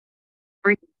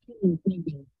Yeah,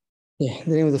 in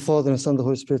the name of the Father and Son, and the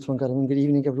Holy Spirit, one God. Good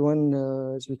evening, everyone.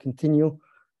 As we continue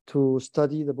to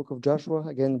study the book of Joshua,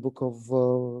 again, book of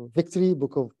victory,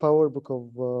 book of power, book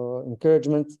of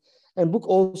encouragement, and book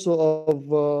also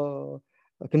of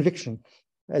conviction.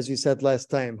 As we said last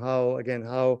time, how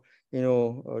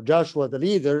Joshua, the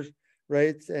leader,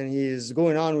 right, and he's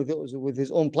going on with his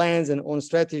own plans and own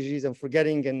strategies and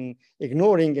forgetting and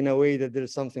ignoring in a way that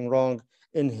there's something wrong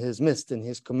in his midst, in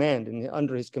his command,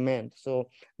 under his command. So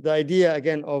the idea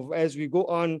again of as we go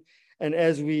on and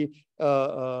as we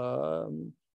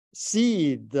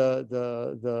see the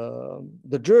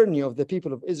journey of the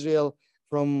people of Israel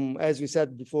from, as we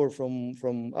said before,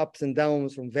 from ups and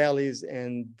downs, from valleys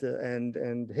and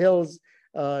hills,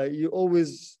 you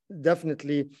always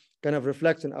definitely kind of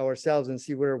reflect on ourselves and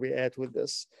see where we're at with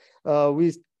this.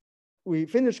 We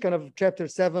finished kind of chapter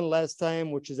 7 last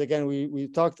time, which is again we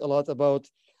talked a lot about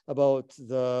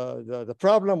the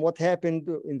problem, what happened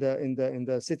in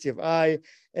the city of Ai,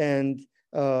 and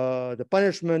the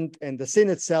punishment and the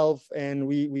sin itself. And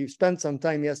we spent some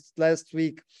time last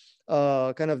week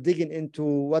kind of digging into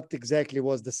what exactly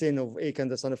was the sin of Achan,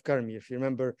 the son of Carmi. If you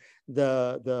remember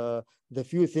the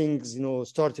few things,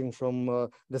 starting from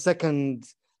the second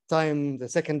time, the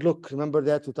second look. Remember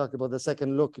that we talked about the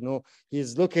second look.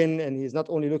 He's looking, and he's not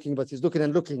only looking, but he's looking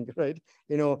and looking, right?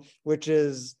 Which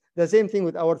is the same thing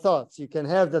with our thoughts. You can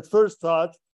have that first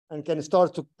thought and can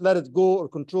start to let it go or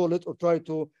control it or try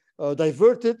to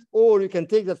divert it, or you can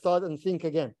take that thought and think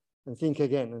again and think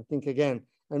again and think again,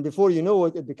 and before you know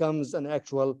it, it becomes an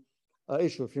actual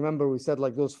issue. If you remember, we said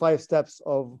like those 5 steps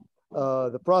of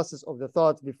the process of the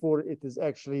thought before it is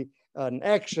actually an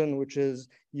action, which is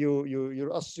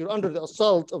you're under the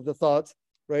assault of the thought,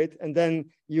 right? And then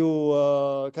you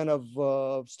kind of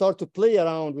start to play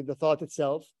around with the thought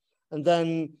itself, and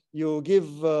then you give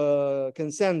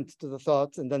consent to the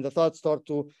thought, and then the thoughts start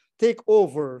to take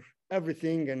over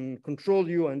everything and control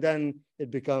you, and then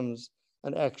it becomes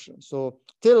an action. So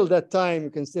till that time, you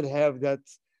can still have that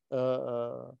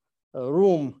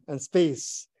room and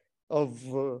space of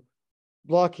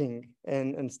blocking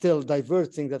and still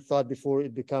diverting that thought before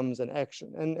it becomes an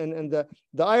action. And the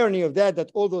irony of that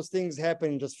all those things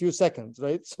happen in just a few seconds,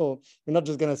 right? So you're not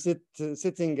just gonna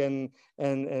sitting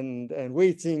and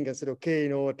waiting and say,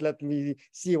 okay, let me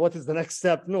see what is the next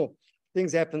step. No,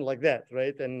 things happen like that,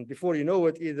 right? And before you know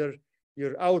it, either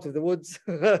you're out of the woods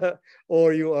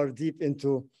or you are deep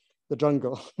into the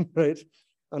jungle, right?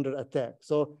 Under attack.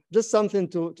 So just something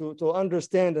to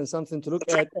understand and something to look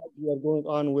at as we are going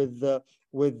on with the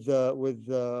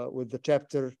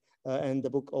chapter and the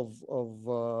book of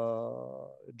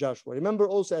Joshua. Remember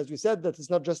also, as we said, that it's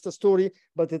not just a story,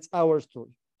 but it's our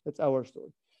story. It's our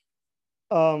story.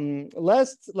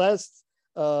 Last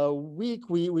week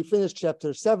we finished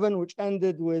chapter 7, which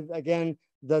ended with again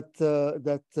that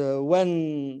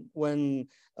when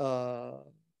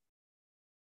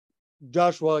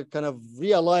Joshua kind of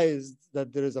realized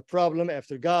that there is a problem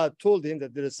after God told him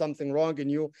that there is something wrong in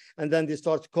you. And then they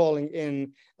start calling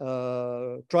in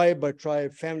tribe by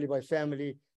tribe, family by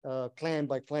family, clan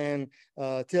by clan,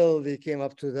 till they came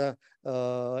up to the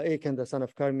Achan, the son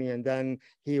of Carmi, and then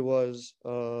he was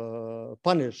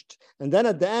punished. And then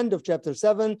at the end of chapter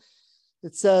 7,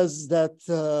 it says that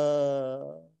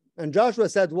and Joshua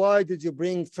said, why did you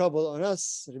bring trouble on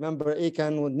us? Remember,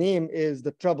 Achan's name is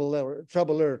the troubler,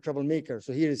 troublemaker.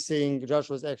 So here is saying,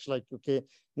 Joshua is actually like, okay,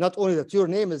 not only that your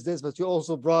name is this, but you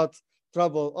also brought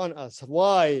trouble on us.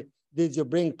 Why did you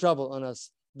bring trouble on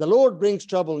us? The Lord brings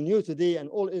trouble on you today, and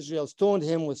all Israel stoned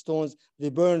him with stones. They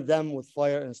burned them with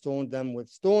fire and stoned them with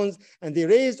stones. And they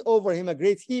raised over him a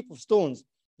great heap of stones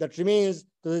that remains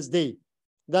to this day.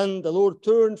 Then the Lord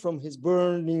turned from his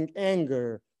burning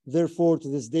anger. Therefore, to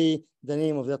this day, the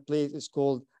name of that place is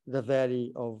called the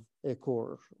Valley of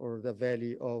Achor, or the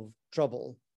Valley of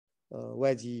Trouble,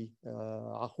 Wadi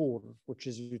Achor, which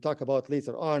is we talk about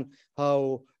later on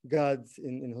how God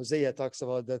in Hosea talks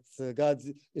about that God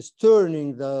is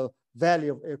turning the Valley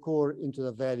of Achor into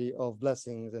the Valley of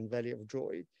Blessings and Valley of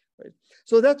Joy. Right.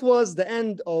 So that was the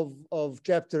end of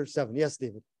chapter 7. Yes,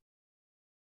 David.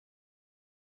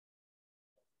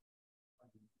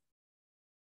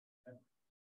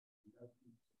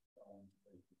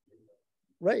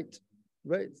 Right.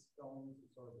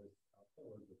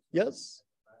 Yes.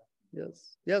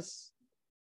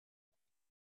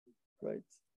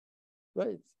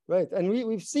 Right. And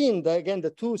we've seen again the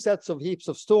 2 sets of heaps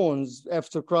of stones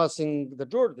after crossing the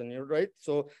Jordan, right?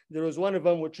 So there was one of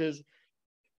them which is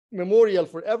memorial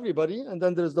for everybody, and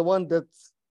then there's the one that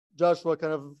Joshua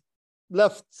kind of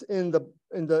left in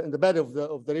the bed of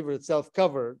the river itself,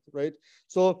 covered, right?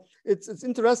 So it's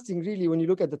interesting, really, when you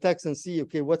look at the text and see,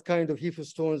 okay, what kind of heap of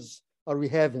stones are we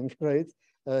having, right?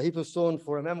 Heap of stone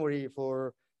for a memory,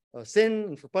 for sin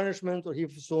and for punishment, or heap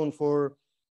of stone for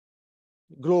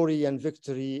glory and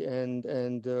victory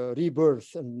and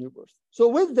rebirth and new birth. So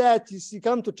with that, you see,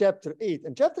 come to chapter 8,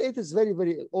 and chapter 8 is very,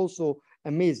 very also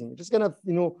amazing. Just kind of,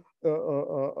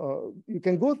 you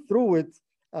can go through it,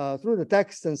 through the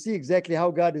text, and see exactly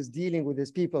how God is dealing with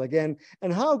his people again,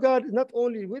 and how God not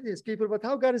only with his people, but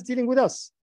how God is dealing with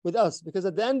us, because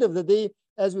at the end of the day,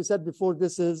 as we said before,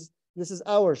 this is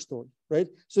our story, right?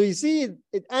 So you see,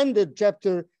 it ended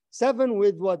chapter 7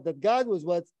 with what? That God was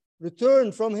what?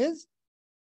 Returned from his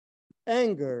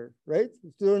anger, right?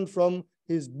 Returned from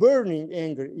his burning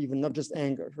anger, even not just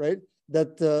anger, right?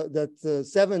 That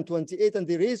 7:28, and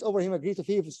they raised over him a great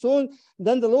heap of stone.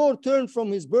 Then the Lord turned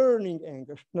from his burning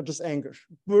anger, not just anger,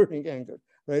 burning anger,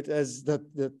 right? As that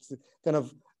kind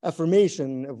of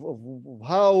affirmation of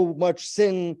how much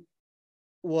sin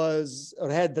was or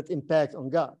had that impact on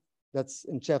God. That's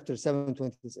in chapter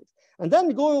 7:26. And then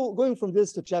going from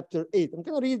this to chapter 8, I'm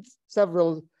going to read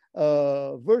several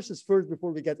verses first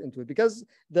before we get into it, because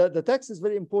the text is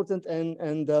very important,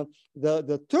 and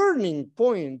the turning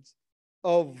point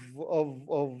of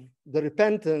the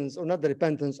repentance, or not the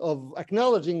repentance, of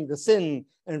acknowledging the sin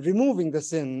and removing the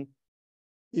sin,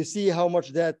 you see how much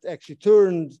that actually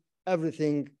turned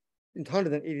everything in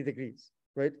 180 degrees,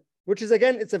 right? Which is,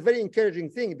 again, it's a very encouraging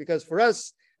thing, because for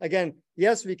us, again,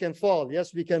 yes, we can fall.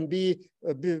 Yes, we can be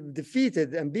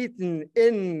defeated and beaten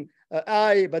in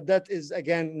Ai, but that is,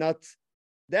 again, not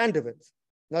the end of it.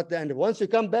 Not the end of it. Once you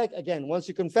come back, again, once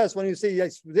you confess, when you say,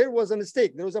 yes, there was a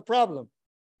mistake, there was a problem,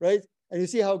 right? And you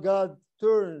see how God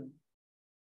turned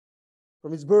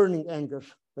from his burning anger,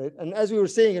 right? And as we were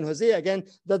saying in Hosea, again,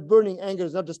 that burning anger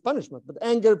is not just punishment, but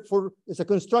anger it's a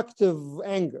constructive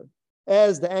anger,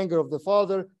 as the anger of the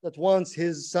father that wants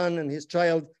his son and his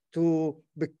child to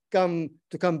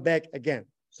come back again.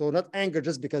 So not anger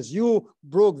just because you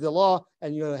broke the law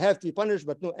and you have to be punished,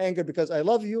 but no, anger because I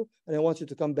love you and I want you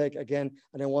to come back again,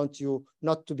 and I want you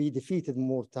not to be defeated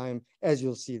more time, as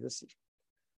you'll see this year.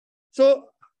 So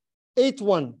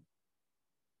 8:1,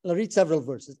 I'll read several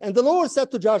verses. And the Lord said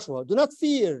to Joshua, do not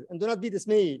fear and do not be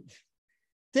dismayed.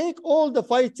 Take all the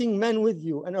fighting men with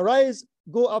you and arise,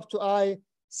 go up to Ai.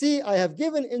 See, I have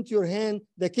given into your hand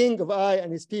the king of Ai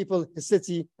and his people, his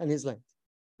city and his land.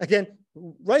 Again,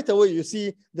 right away, you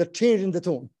see the change in the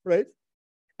tone, right?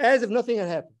 As if nothing had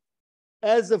happened,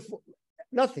 as if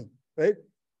nothing, right?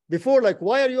 Before, like,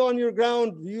 why are you on your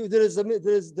ground? There is a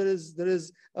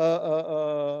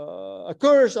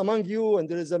curse among you, and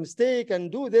there is a mistake,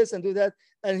 and do this and do that.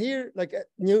 And here, like, a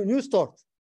new start,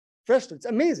 fresh start. It's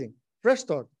amazing, fresh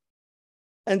start.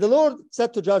 And the Lord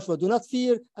said to Joshua, do not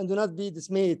fear and do not be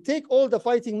dismayed. Take all the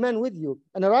fighting men with you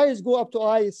and arise, go up to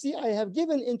Ai. See, I have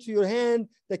given into your hand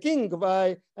the king of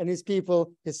Ai and his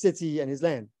people, his city and his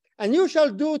land. And you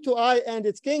shall do to Ai and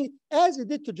its king as you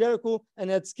did to Jericho and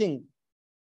its king.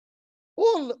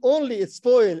 Only its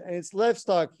spoil and its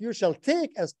livestock you shall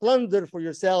take as plunder for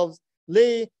yourselves.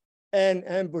 Lay an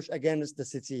ambush against the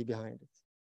city behind it.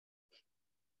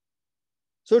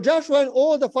 So Joshua and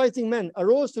all the fighting men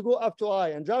arose to go up to Ai,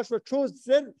 and Joshua chose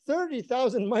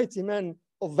 30,000 mighty men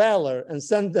of valor and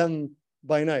sent them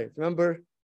by night. Remember,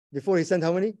 before he sent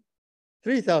how many?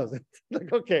 3,000.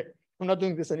 Like, okay, I'm not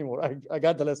doing this anymore. I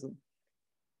got the lesson,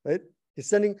 right? He's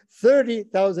sending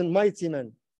 30,000 mighty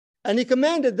men. And he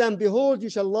commanded them, behold, you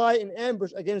shall lie in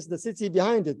ambush against the city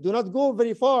behind it. Do not go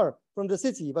very far from the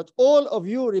city, but all of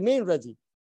you remain ready.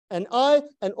 And I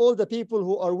and all the people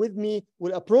who are with me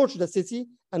will approach the city.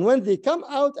 And when they come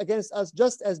out against us,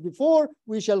 just as before,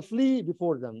 we shall flee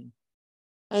before them.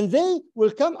 And they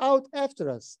will come out after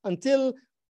us until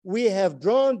we have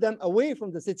drawn them away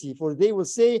from the city. For they will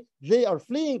say, they are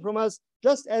fleeing from us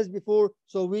just as before,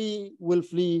 so we will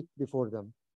flee before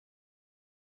them.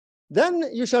 Then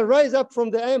you shall rise up from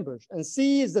the ambush and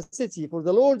seize the city, for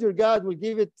the Lord your God will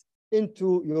give it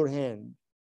into your hand.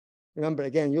 Remember,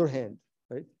 again, your hand,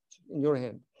 right? In your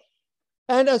hand.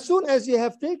 And as soon as you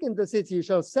have taken the city, you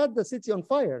shall set the city on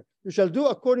fire. You shall do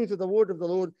according to the word of the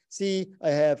Lord. See, I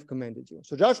have commanded you.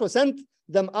 So Joshua sent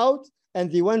them out, and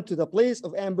they went to the place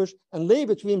of ambush and lay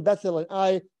between Bethel and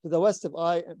Ai to the west of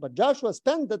Ai. But Joshua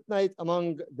spent that night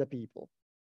among the people.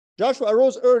 Joshua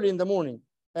arose early in the morning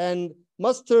and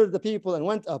mustered the people and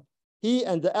went up, he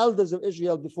and the elders of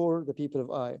Israel, before the people of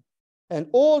Ai. And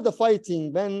all the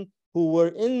fighting men who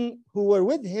were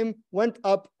with him went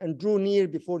up and drew near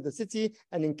before the city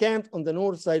and encamped on the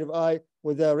north side of Ai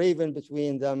with a raven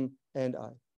between them and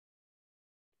Ai.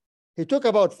 He took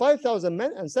about 5,000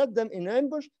 men and set them in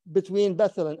ambush between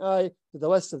Bethel and Ai to the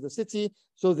west of the city.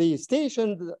 So they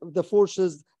stationed the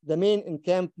forces, the main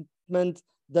encampment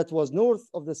that was north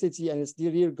of the city and its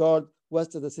rear guard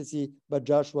west of the city, but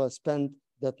Joshua spent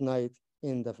that night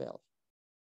in the valley.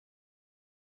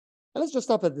 And let's just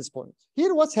stop at this point.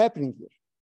 Here, what's happening here?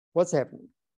 What's happening?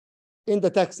 In the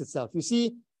text itself, you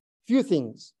see few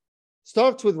things.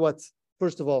 Starts with what?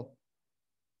 First of all,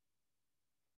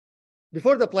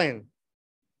 before the plan,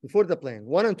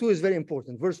 1 and 2 is very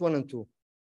important. Verse 1 and 2.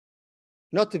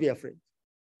 Not to be afraid,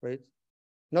 right?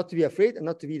 Not to be afraid and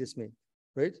not to be dismayed,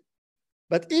 right?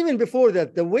 But even before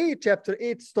that, the way chapter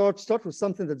 8 starts with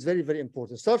something that's very, very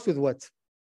important. Starts with what?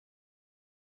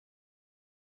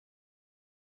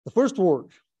 The first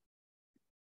word.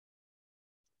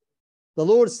 The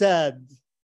Lord said.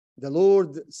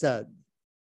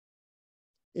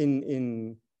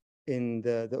 In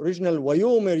the original,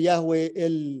 وَيُؤْمِرْ Yahweh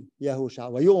el Yahusha.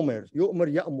 وَيُؤْمِرْ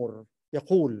يَأْمُرْ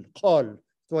يقول قال.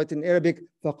 So it's in Arabic,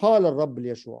 فَقَالَ الرَّبِّ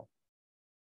ليشوع.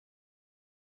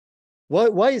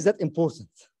 Why is that important?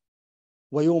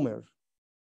 وَيُؤْمِرْ.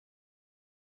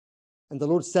 And the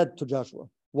Lord said to Joshua.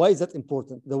 Why is that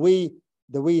important? The way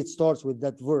it starts with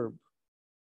that verb.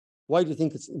 Why do you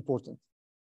think it's important?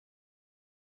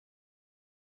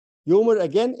 Yomer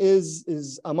again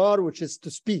is amar, which is to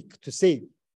speak, to say,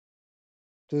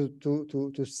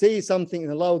 to say something in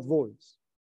a loud voice.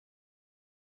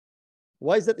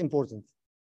 Why is that important?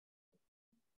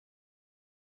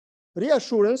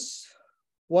 Reassurance,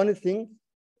 one thing.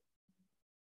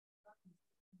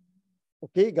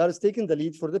 Okay, God is taking the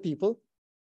lead for the people.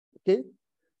 Okay,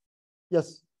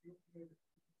 yes.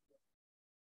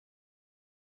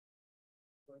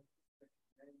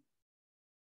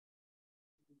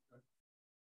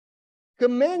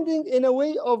 Commanding in a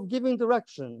way of giving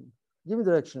direction,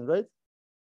 right?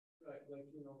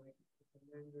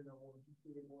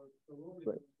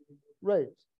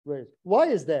 Right. Why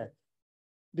is that?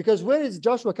 Because where is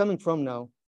Joshua coming from now?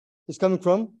 He's coming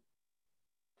from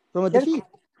a defeat.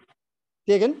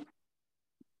 Say again.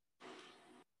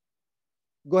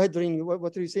 Go ahead, Doreen.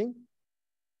 What are you saying?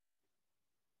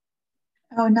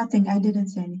 Oh, nothing. I didn't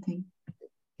say anything.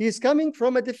 He's coming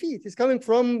from a defeat. He's coming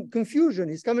from confusion.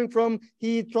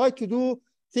 He tried to do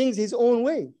things his own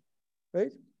way,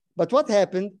 right? But what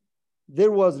happened?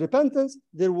 There was repentance.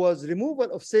 There was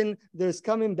removal of sin. There's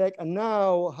coming back. And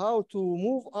now how to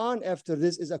move on after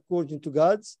this is according to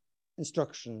God's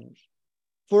instructions.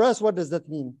 For us, what does that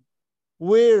mean?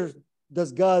 Where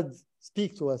does God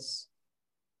speak to us?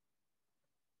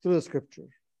 Through the scripture,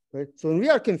 right? So when we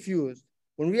are confused,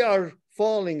 when we are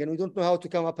falling and we don't know how to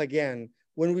come up again,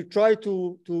 when we try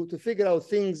to figure out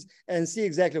things and see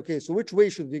exactly, okay, so which way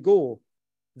should we go?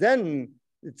 Then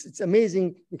it's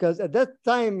amazing, because at that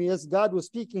time, yes, God was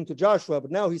speaking to Joshua,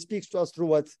 but now he speaks to us through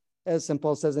what, as St.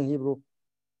 Paul says in Hebrew,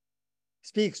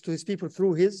 speaks to his people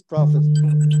through his prophets,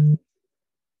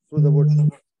 through the word,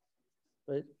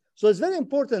 right? So it's very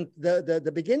important,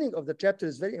 the beginning of the chapter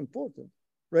is very important,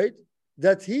 right?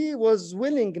 That he was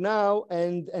willing now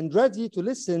and ready to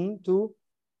listen to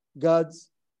God's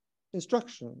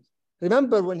instructions.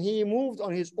 Remember when he moved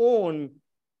on his own,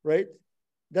 right?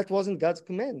 That wasn't God's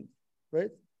command, right?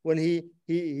 When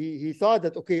he thought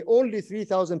that, okay, only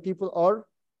 3,000 people are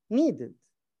needed.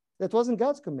 That wasn't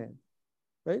God's command,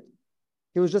 right?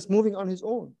 He was just moving on his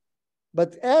own.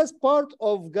 But as part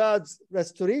of God's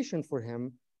restoration for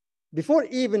him, before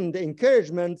even the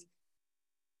encouragement,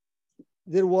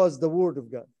 there was the word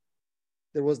of God.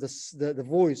 There was the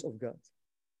voice of God,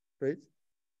 right?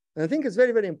 And I think it's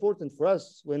very, very important for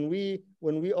us when we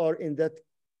are in that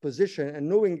position and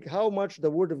knowing how much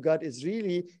the word of God is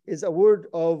a word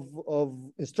of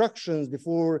instructions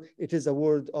before it is a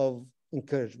word of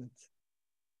encouragement,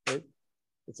 right?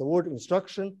 It's a word of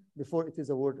instruction before it is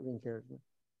a word of encouragement,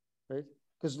 right?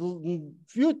 Because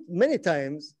many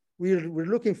times we're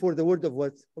looking for the word of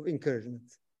what? Of encouragement.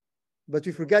 But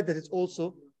we forget that it's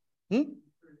also,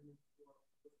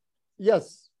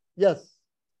 Yes.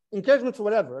 Encouragement for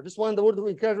whatever. I just want the word of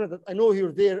encouragement that I know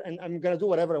you're there and I'm going to do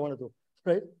whatever I want to do,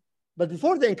 right? But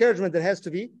before the encouragement, there has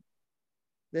to be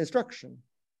the instruction.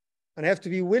 And I have to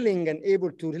be willing and able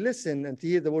to listen and to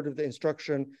hear the word of the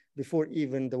instruction before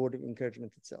even the word of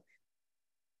encouragement itself.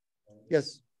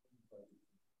 Yes.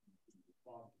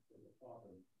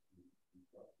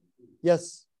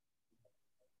 Yes.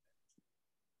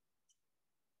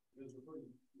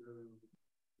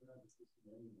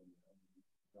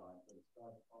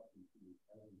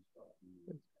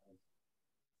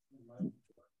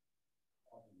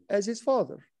 As his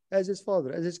father, as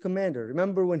his commander.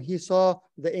 Remember when he saw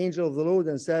the angel of the Lord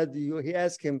and said, he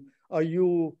asked him, are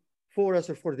you for us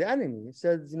or for the enemy. He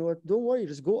said, you know what, don't worry,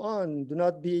 just go on. Do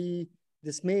not be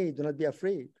dismayed, do not be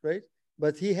afraid, right?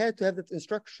 But he had to have that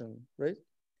instruction, right?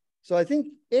 So I think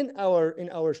in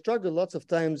our struggle, lots of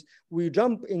times we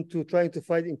jump into trying to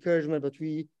find encouragement, but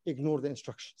we ignore the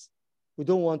instructions. We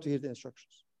don't want to hear the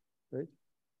instructions, right?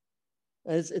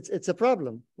 And it's a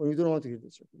problem when we don't want to hear the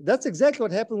instructions. That's exactly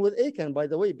what happened with Achan, by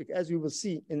the way, because as we will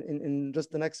see in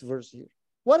just the next verse here.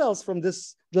 What else from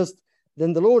this?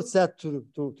 Then the Lord said to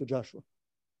Joshua,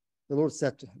 the Lord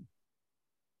said to him,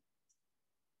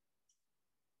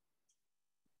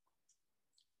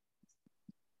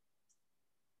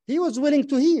 he was willing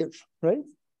to hear, right?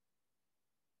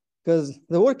 Because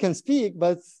the word can speak,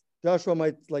 but Joshua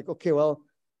might like, okay, well,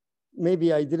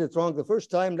 maybe I did it wrong the first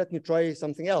time. Let me try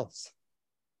something else,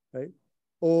 right?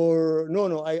 Or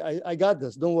no, I got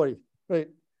this. Don't worry, right?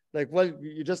 Like, well,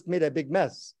 you just made a big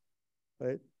mess,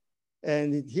 right?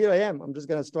 And here I am. I'm just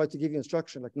gonna try to give you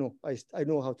instruction. Like, no, I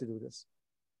know how to do this.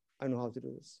 I know how to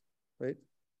do this, right?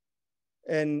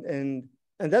 And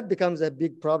that becomes a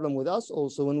big problem with us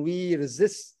also when we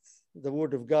resist the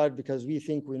word of God because we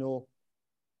think we know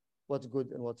what's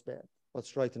good and what's bad,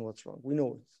 what's right and what's wrong. We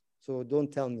know it. So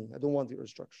don't tell me. I don't want your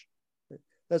instruction. Right?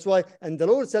 That's why, and the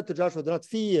Lord said to Joshua, do not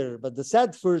fear, but the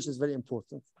sad first is very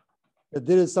important. That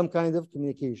there is some kind of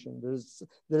communication.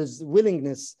 There is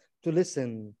willingness to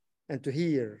listen and to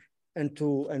hear and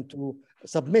to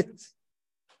submit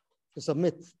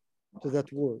to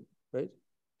that word, right?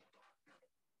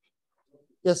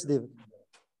 Yes, David.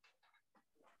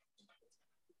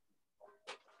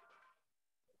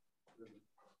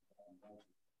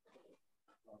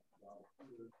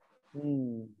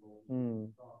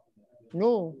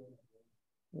 No.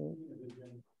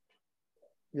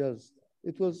 Yes,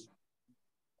 it was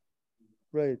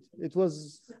right. It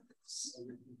was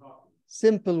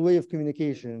simple way of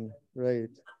communication, right?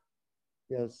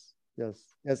 Yes.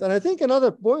 And I think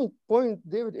another point,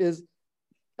 David, is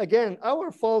again,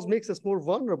 our falls makes us more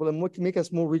vulnerable and make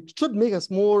us more, should make us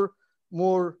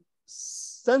more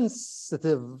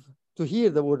sensitive to hear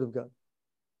the word of God.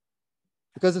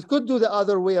 Because it could do the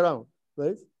other way around,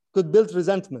 right? Could build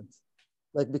resentment.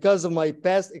 Like because of my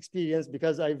past experience,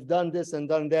 because I've done this and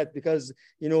done that, because,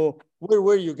 you know, where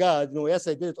were you, God? You know, yes,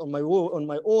 I did it on my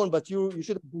own, but you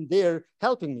should have been there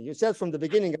helping me. You said from the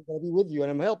beginning, I'm going to be with you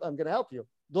and I'm going to help you.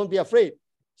 Don't be afraid.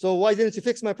 So why didn't you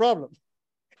fix my problem,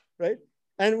 right?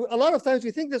 And a lot of times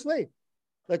we think this way.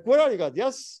 Like, where are you, God?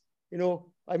 Yes, you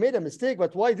know, I made a mistake,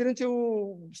 but why didn't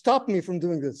you stop me from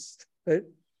doing this, right?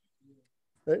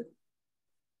 Right?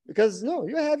 Because no,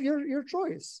 you have your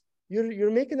choice.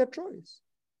 You're making a choice.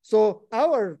 So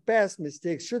our past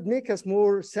mistakes should make us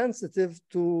more sensitive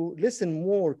to listen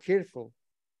more careful.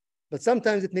 But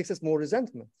sometimes it makes us more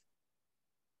resentment,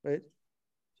 right?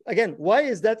 Again, why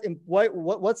is that?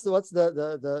 What's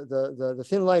the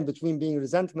thin line between being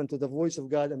resentment to the voice of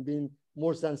God and being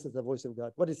more sensitive to the voice of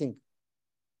God? What do you think?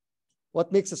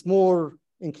 What makes us more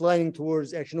inclining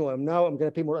towards actually, no, I'm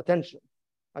going to pay more attention.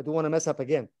 I don't want to mess up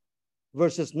again.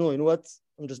 Versus, no, you know what?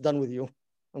 I'm just done with you.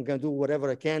 I'm going to do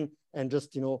whatever I can and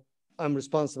just, you know, I'm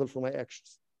responsible for my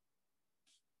actions.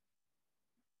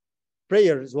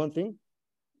 Prayer is one thing.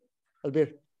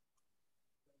 Albert.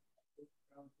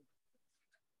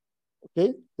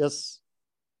 Okay, yes.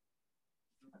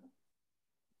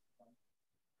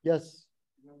 Yes.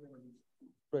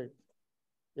 Right.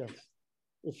 Yes.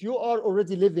 If you are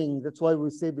already living, that's why we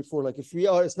say before, like if we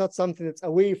are, it's not something that's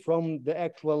away from the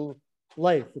actual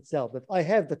life itself, that I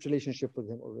have that relationship with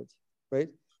him already, right?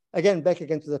 Again, back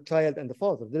again to the child and the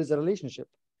father, there is a relationship.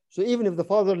 So even if the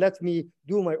father lets me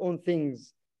do my own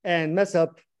things and mess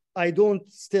up, I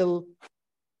don't still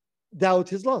doubt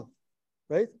his love,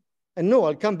 right? And no,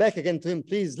 I'll come back again to him.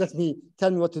 Please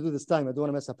tell me what to do this time. I don't want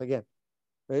to mess up again,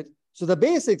 right? So the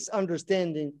basics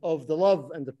understanding of the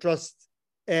love and the trust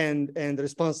and the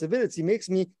responsibility makes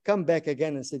me come back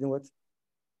again and say, you know what?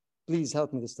 Please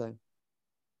help me this time,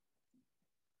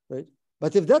 right?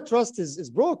 But if that trust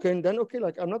is broken, then okay,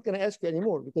 like I'm not going to ask you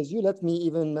anymore because you let me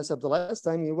even mess up the last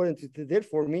time. You weren't there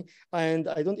for me, and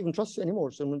I don't even trust you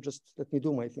anymore. So just let me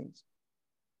do my things.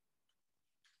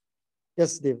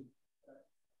 Yes, Dave.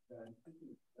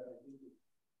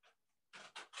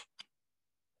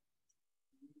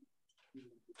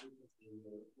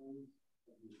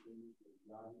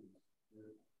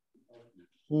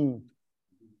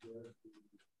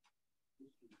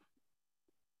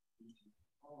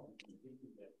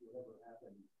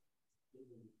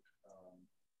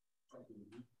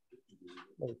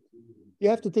 Right. You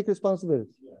have to take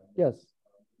responsibility. Yes.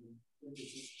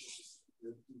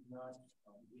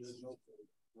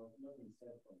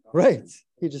 Right.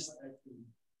 He just.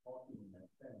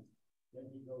 then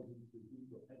he goes into deep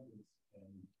repentance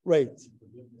and Right.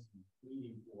 forgiveness and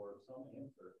pleading for some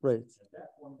answer. Right. At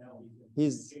that point now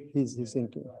He's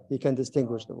thinking. He can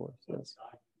distinguish the voice. Yes.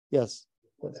 Yes.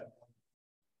 Yes.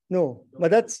 No,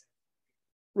 but that's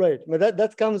right. But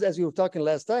that comes, as we were talking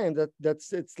last time,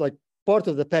 it's like part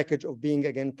of the package of being,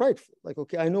 again, prideful. Like,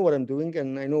 okay, I know what I'm doing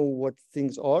and I know what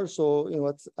things are. So, you know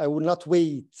what, I will not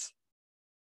wait.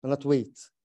 I'll not wait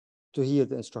to hear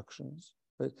the instructions.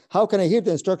 Right? How can I hear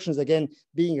the instructions? Again,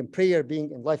 being in prayer, being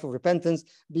in life of repentance,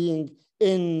 being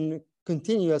in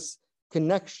continuous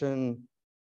connection,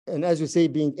 and as you say,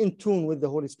 being in tune with the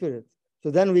Holy Spirit. So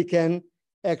then we can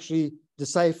actually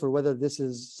decipher whether this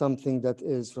is something that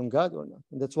is from God or not.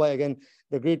 And that's why, again,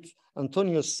 the great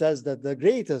Antonius says that the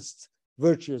greatest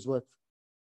virtue is what?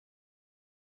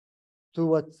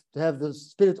 To have the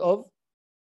spirit of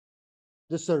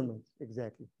discernment.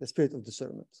 Exactly, the spirit of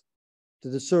discernment. To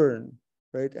discern,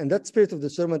 right? And that spirit of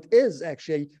discernment is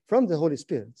actually from the Holy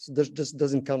Spirit. So it just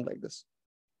doesn't come like this.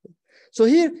 So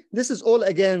here, this is all,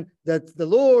 again, that the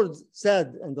Lord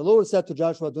said, and the Lord said to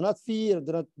Joshua, do not fear,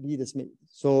 do not be dismayed.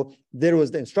 So there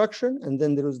was the instruction, and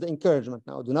then there was the encouragement.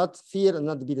 Now, do not fear and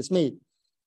not be dismayed.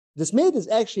 Dismayed is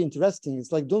actually interesting.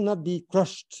 It's like, do not be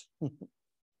crushed,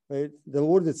 right? The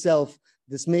word itself,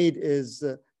 dismayed, is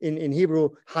in Hebrew,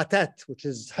 hatat, which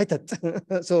is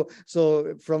hitat. so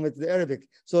from it, the Arabic.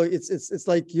 So it's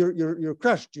like you're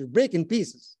crushed, you're breaking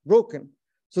pieces, broken.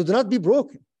 So do not be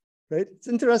broken. Right? It's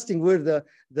interesting where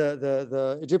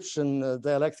the Egyptian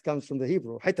dialect comes from the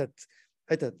Hebrew, hatat,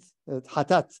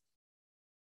 hatat,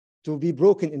 to be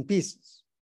broken in pieces.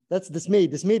 That's dismay.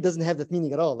 Dismay doesn't have that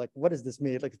meaning at all. Like, what is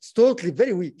dismay? Like, it's totally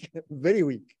very weak, very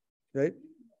weak, right?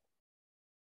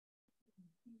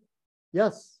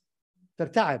 Yes,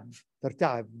 tarta'ab,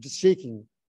 just shaking.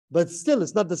 But still,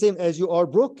 it's not the same as you are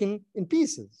broken in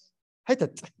pieces.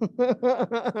 Hitat,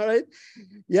 right?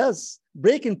 Yes,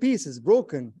 break in pieces,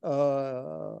 broken.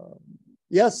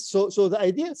 Yes, so the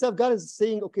idea itself, God is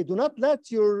saying, okay, do not let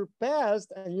your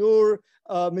past and your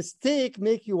mistake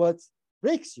make you what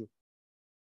breaks you,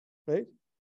 right?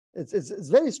 It's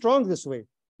very strong this way.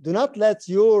 Do not let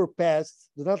your past,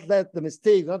 do not let the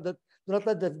mistake, do not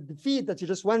let the defeat that you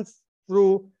just went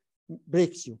through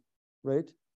breaks you, right?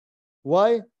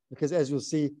 Why? Because as you'll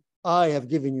see, I have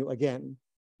given you again.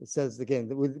 It says again,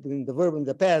 within the verb in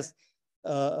the past,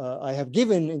 I have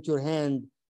given into your hand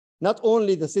not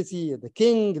only the city, the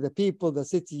king, the people, the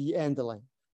city, and the land.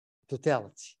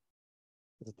 Totality.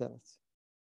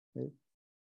 Right?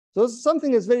 So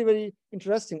something is very, very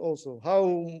interesting also.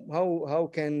 How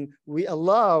can we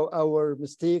allow our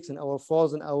mistakes and our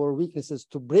faults and our weaknesses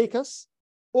to break us?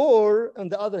 Or on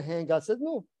the other hand, God said,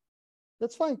 no,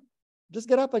 that's fine. Just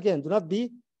get up again. Do not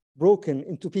be broken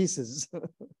into pieces.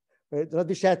 Right? Do not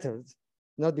be shattered.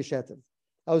 Not be shattered.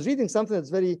 I was reading something that's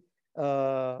very,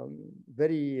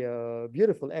 very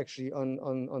beautiful, actually,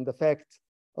 on the fact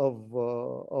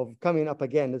of coming up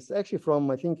again. It's actually from,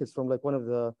 I think it's from like one of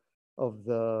the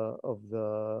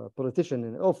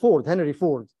politician, Ford, Henry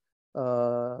Ford.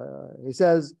 He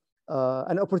says,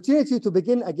 an opportunity to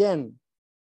begin again.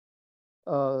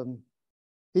 Ford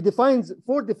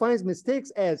defines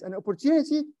mistakes as an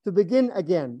opportunity to begin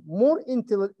again more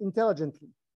intelligently.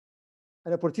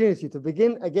 An opportunity to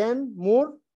begin again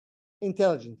more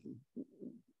intelligently.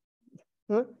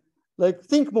 Huh? Like,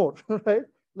 think more, right?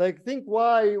 Like, think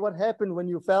what happened when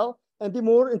you fell, and be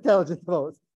more intelligent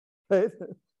about it, right?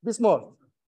 Be smart.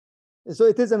 So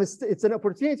it's an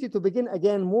opportunity to begin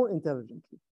again more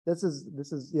intelligently. This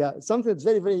is yeah, something that's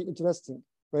very, very interesting,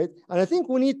 right? And I think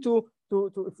we need to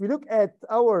if we look at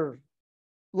our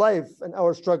life and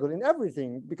our struggle in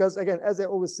everything, because again, as I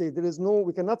always say,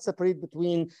 we cannot separate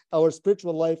between our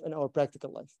spiritual life and our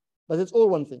practical life, but it's all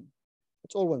one thing.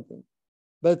 It's all one thing,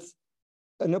 but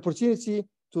an opportunity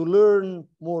to learn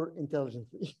more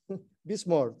intelligently. Be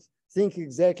smart, think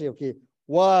exactly, okay,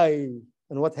 why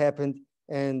and what happened,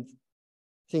 and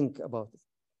think about it.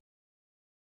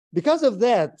 Because of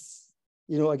that,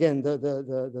 again,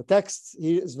 the text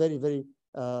here is very, very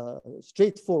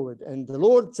straightforward. And the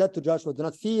Lord said to Joshua, do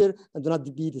not fear and do not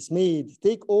be dismayed.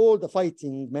 Take all the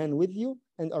fighting men with you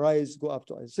and arise, go up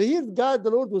to us. So here, the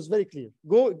Lord was very clear.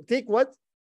 Go take what?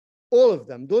 All of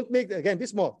them. Don't make, again, be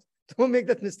smart. Don't make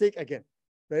that mistake again,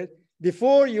 right?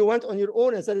 Before you went on your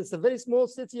own and said, it's a very small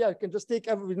city, I can just take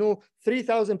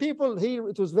 3,000 people. Here,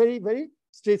 it was very, very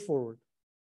straightforward,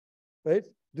 right?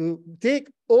 Take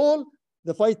all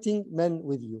the fighting men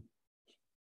with you.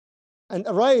 And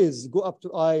arise, go up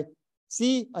to Ai.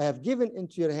 See, I have given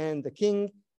into your hand the king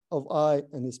of Ai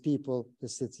and his people,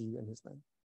 his city and his land.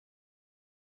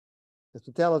 The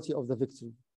totality of the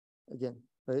victory, again,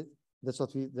 right? That's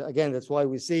what we, again, that's why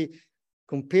we say,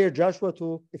 compare Joshua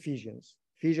to Ephesians.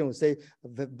 Ephesians will say,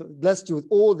 blessed you with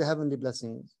all the heavenly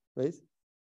blessings, right?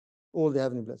 All the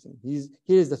heavenly blessings.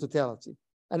 Here is the totality.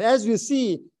 And as you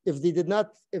see, if they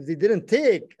didn't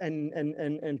take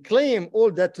and claim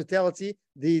all that totality,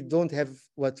 they don't have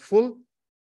what? Full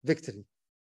victory.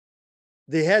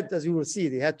 They had, as you will see,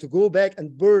 they had to go back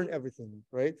and burn everything,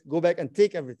 right? Go back and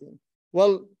take everything.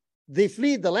 Well, they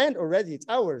flee the land already. It's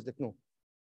ours. Like, no,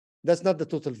 that's not the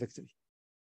total victory.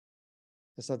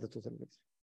 That's not the total victory.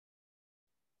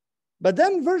 But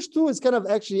then verse 2 is kind of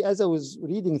actually, as I was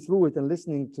reading through it and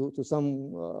listening to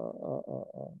some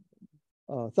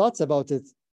thoughts about it,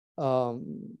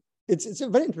 it's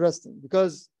very interesting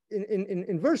because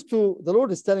in verse 2, the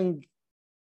Lord is telling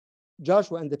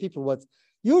Joshua and the people what?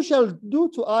 You shall do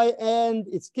to Ai and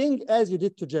its king as you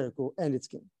did to Jericho and its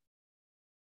king.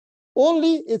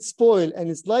 Only its spoil and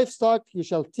its livestock you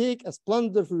shall take as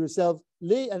plunder for yourself,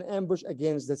 lay an ambush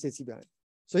against the city behind.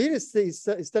 So here he's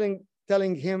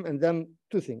telling him and them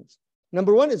two things.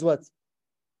 Number one is what?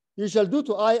 You shall do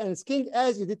to Ai and its king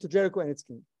as you did to Jericho and its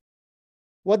king.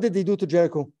 What did they do to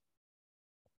Jericho?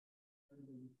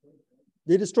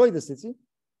 They destroyed the city,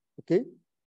 okay,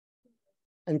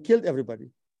 and killed everybody.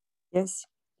 Yes,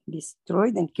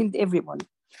 destroyed and killed everyone.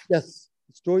 Yes,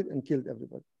 destroyed and killed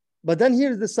everybody. But then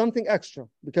here is something extra,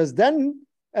 because then,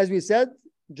 as we said,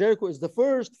 Jericho is the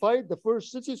first fight, the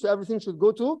first city, so everything should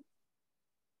go to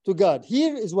God.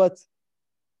 Here is what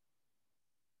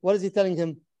is he telling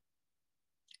him?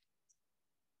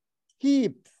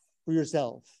 Keep for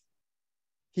yourself.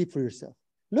 Keep for yourself.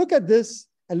 Look at this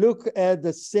and look at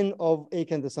the sin of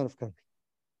Achan, the son of Carmi.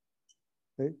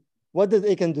 Okay? What did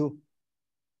Achan do?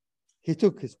 He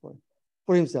took his spoil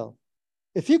for himself.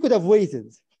 If he could have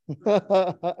waited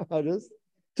just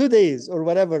 2 days or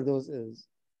whatever those is,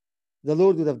 the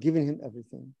Lord would have given him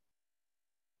everything.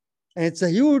 And it's a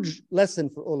huge lesson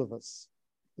for all of us.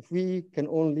 If we can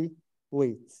only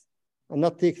wait and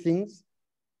not take things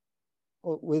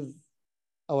with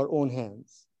our own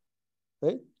hands.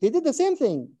 Right? He did the same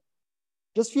thing,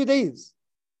 just a few days,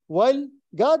 while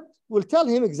God will tell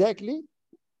him exactly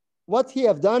what he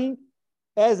have done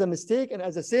as a mistake and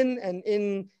as a sin and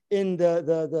in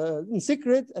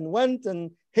secret and went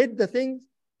and hid the things.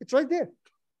 It's right there.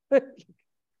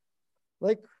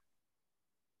 Like,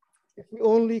 if we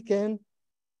only can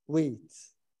wait,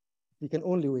 we can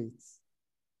only wait.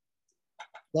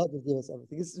 God will give us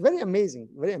everything. It's very amazing,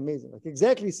 very amazing. Like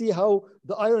exactly see how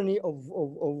the irony of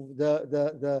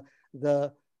the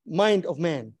mind of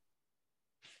man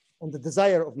and the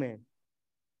desire of man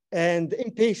and the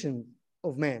impatience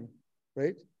of man,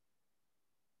 right?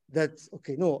 That,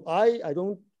 okay, no, I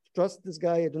don't trust this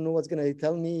guy. I don't know what's going to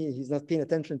tell me. He's not paying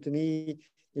attention to me.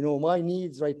 You know, my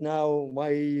needs right now,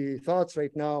 my thoughts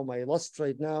right now, my lusts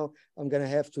right now, I'm going to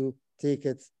have to take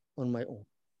it on my own.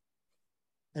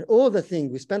 And all the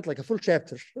things, we spent like a full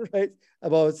chapter, right,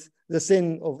 about the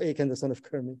sin of Achan, the son of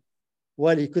Carmi,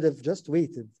 while he could have just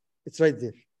waited. It's right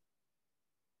there.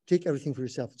 Take everything for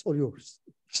yourself. It's all yours.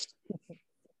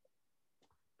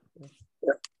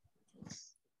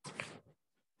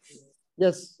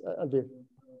 Yes, Albert.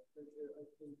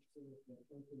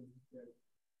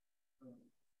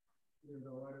 There's a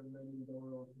lot of men in the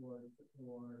world who are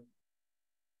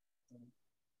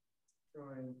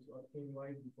trying to obtain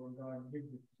life before God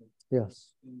gives it to them.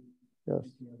 Yes.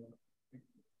 Yes.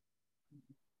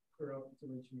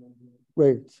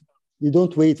 Right. You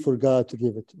don't wait for God to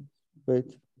give it to you,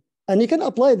 right? And you can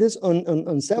apply this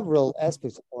on several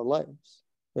aspects of our lives,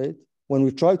 right? When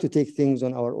we try to take things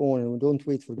on our own and we don't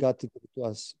wait for God to give it to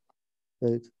us,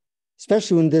 right?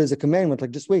 Especially when there is a commandment,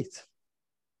 like just wait,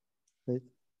 right?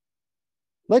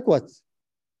 Like what?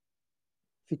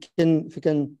 If you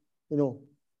can, you know,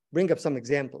 bring up some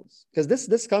examples, because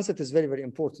this concept is very, very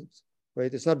important,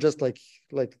 right? It's not just like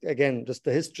again, just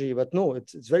the history, but no,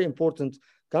 it's very important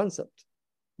concept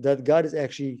that God is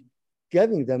actually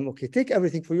giving them, okay, take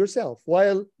everything for yourself.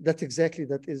 While that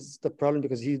is the problem,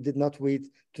 because he did not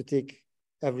wait to take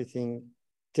everything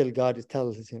till God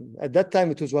tells him. At that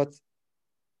time, it was what?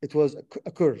 It was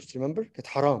a curse, remember? It's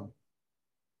haram.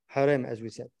 Haram, as we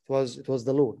said. It was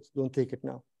the Lord. Don't take it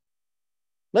now.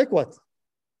 Like what?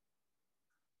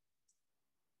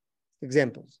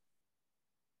 Examples.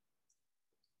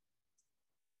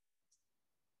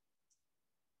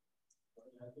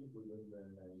 I think we live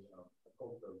in a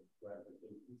culture of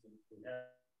gratification. We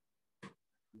have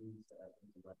needs to have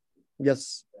things like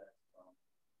Yes. that,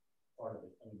 part of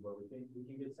it. I mean, where we think we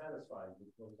can get satisfied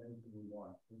with anything we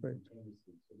want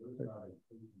instantaneously. So there's not a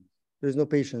patience. There's no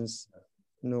patience.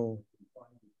 No.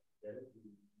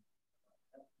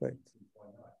 Right.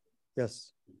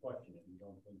 Yes. You question it, you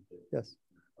don't think that. Yes.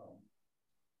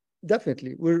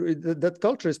 Definitely. That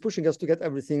culture is pushing us to get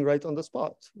everything right on the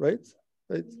spot, right?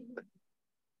 Right.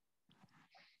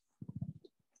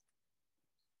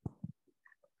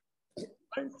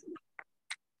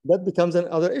 That becomes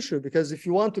another issue, because if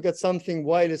you want to get something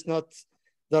while it's not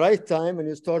the right time, and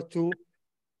you start to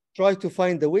try to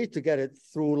find a way to get it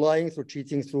through lying, through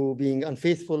cheating, through being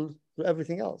unfaithful, through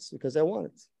everything else, because I want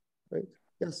it, right?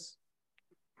 Yes.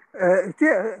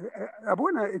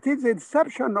 Abuna, it is a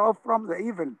deception of from the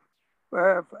evil.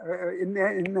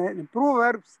 In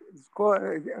Proverbs,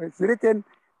 it's written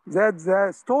that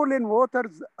the stolen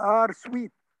waters are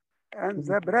sweet, and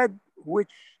the bread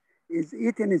which is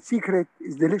eaten in secret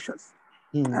is delicious.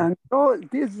 And so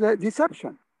it is a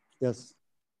deception. Yes.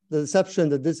 The deception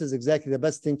that this is exactly the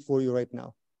best thing for you right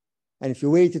now. And if you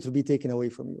wait, it will be taken away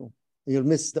from you. You'll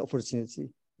miss the opportunity,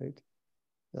 right?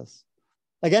 Yes.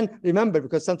 Again, remember,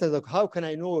 because sometimes like, how can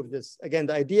I know of this? Again,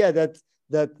 the idea that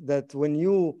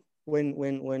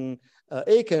when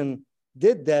Achan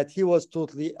did that, he was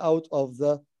totally out of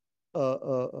the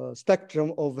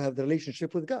spectrum of have the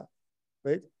relationship with God,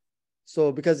 right?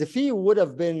 So because if he would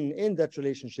have been in that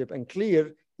relationship and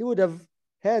clear, he would have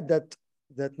had that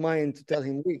mind to tell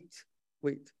him,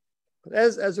 wait.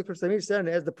 As Dr. Samir said, and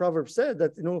as the proverb said,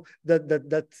 that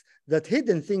that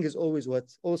hidden thing is always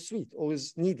always sweet,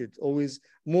 always needed, always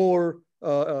more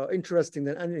interesting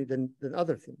than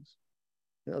other things.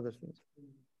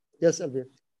 Yes, Alvir.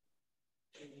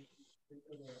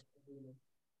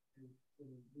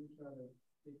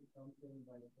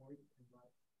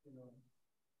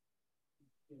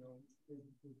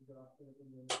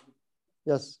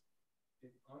 Yes.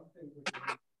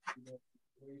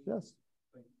 Yes.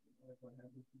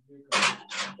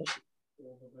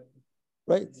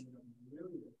 Right.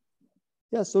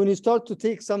 Yeah, so when you start to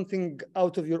take something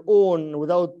out of your own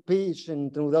without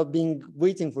patience and without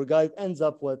waiting for God, it ends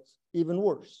up even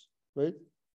worse, right?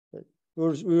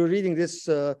 We were reading this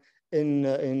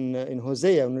in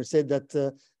Hosea, when we said that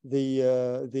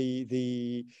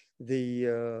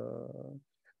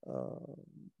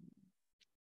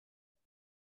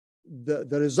the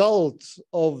result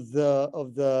of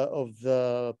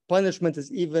the punishment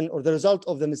is even, or the result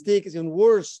of the mistake is even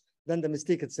worse than the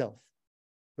mistake itself,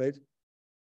 right?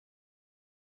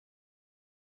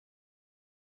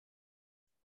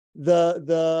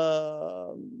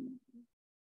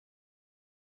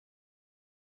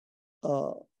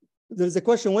 There's a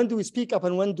question, when do we speak up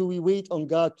and when do we wait on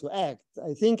God to act?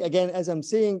 I think, again, as I'm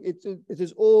saying, it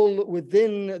is all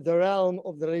within the realm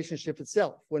of the relationship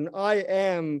itself. When I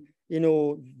am,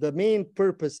 the main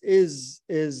purpose is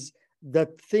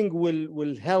that thing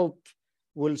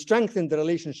will strengthen the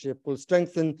relationship, will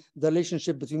strengthen the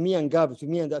relationship between me and God,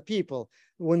 between me and the people.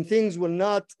 When things will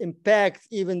not impact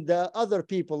even the other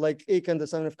people, like Achan, the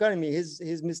son of Carmi,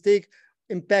 his mistake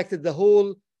impacted the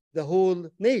whole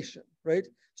nation, right?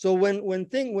 So when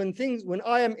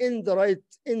I am in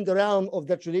the realm of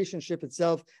that relationship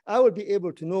itself, I will be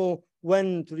able to know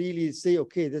when to really say,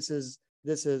 okay, this is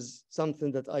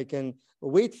something that I can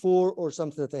wait for, or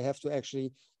something that I have to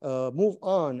actually move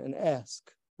on and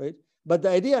ask, right? But the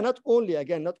idea not only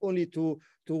to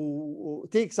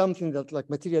take something that's like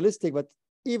materialistic, but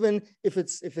even if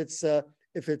it's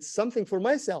something for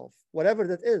myself, whatever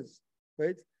that is,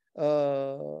 right?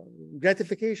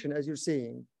 Gratification, as you're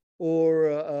saying,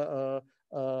 or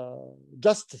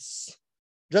justice.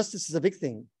 Justice is a big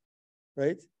thing,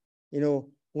 right?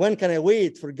 When can I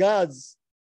wait for God's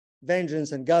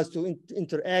vengeance and God's to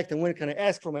interact, and when can I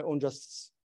ask for my own justice?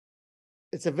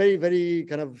 It's a very, very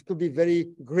could be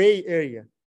very gray area,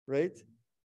 right?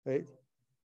 Right?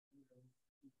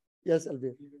 Yes,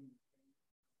 Albir.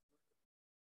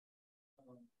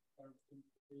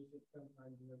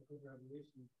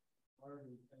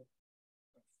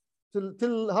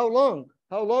 Till how long?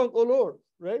 How long, oh Lord,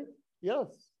 right?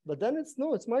 Yes, but then it's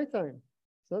my time.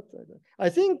 I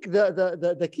think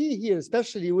the key here,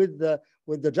 especially with the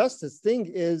justice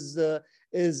thing, is the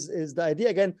idea,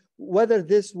 again, whether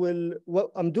this will,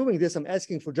 I'm doing this, I'm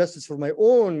asking for justice for my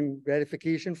own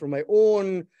gratification, for my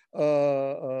own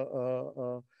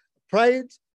pride,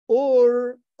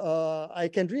 or I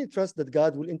can really trust that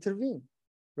God will intervene,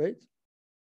 right?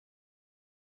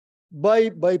 By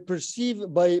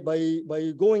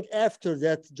going after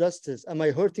that justice, am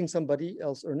I hurting somebody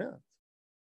else or not,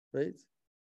 right?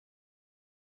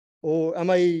 Or am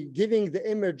I giving the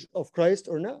image of Christ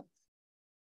or not?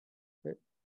 Right?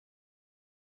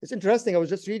 It's interesting. I was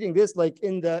just reading this, like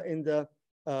in Corinthians,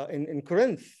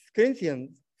 1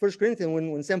 Corinthians,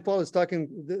 when St. Paul is talking,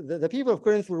 the people of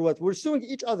Corinth were what? We're suing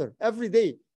each other every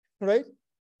day, right?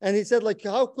 And he said, like,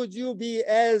 how could you be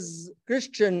as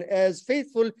Christian, as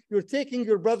faithful? You're taking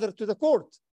your brother to the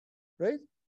court, right?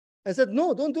 I said,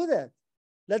 no, don't do that.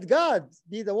 Let God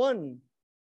be the one.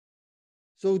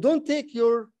 So don't take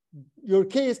your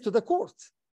case to the court.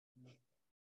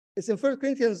 It's in 1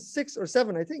 Corinthians 6 or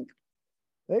 7, I think,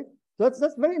 right? So that's a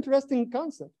very interesting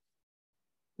concept.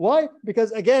 Why?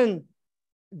 Because again,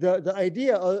 the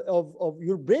idea of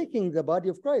you're breaking the body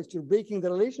of Christ, you're breaking the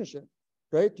relationship,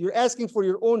 right? You're asking for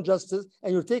your own justice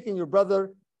and you're taking your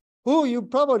brother, who you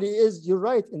probably is, you're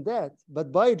right in that.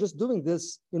 But by just doing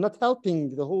this, you're not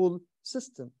helping the whole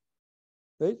system,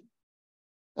 right?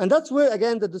 And that's where,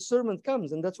 again, the discernment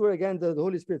comes. And that's where, again, the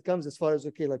Holy Spirit comes as far as,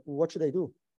 okay, like, what should I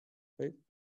do, right?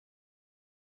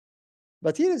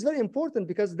 But here is very important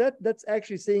because that's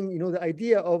actually saying, you know, the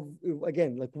idea of,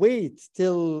 again, like, wait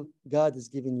till God is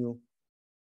giving you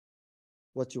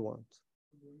what you want.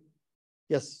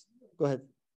 Yes, go ahead.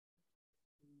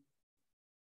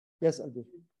 Yes, I'll do.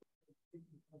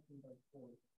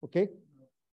 Okay.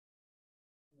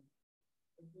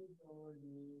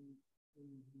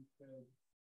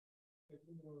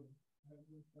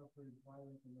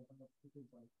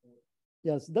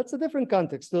 Yes, that's a different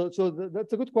context. So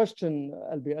that's a good question,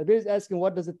 Albir. Albir is asking,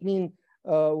 what does it mean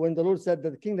when the Lord said that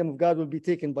the kingdom of God will be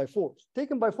taken by force?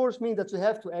 Taken by force means that you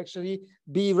have to actually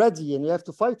be ready and you have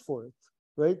to fight for it,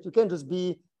 right? You can't just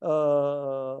be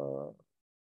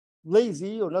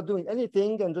lazy or not doing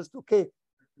anything and just, okay,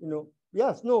 you know,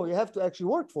 yes, no, you have to actually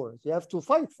work for it. You have to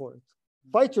fight for it.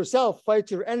 Fight yourself,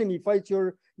 fight your enemy, fight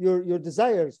your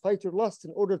desires, fight your lust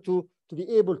in order to be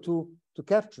able to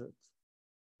capture it,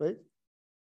 right?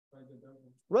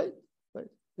 Right.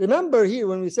 Remember here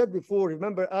when we said before,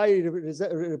 remember I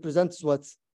represents what?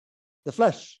 The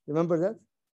flesh. Remember that?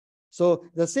 So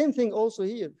the same thing also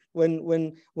here.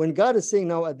 When God is saying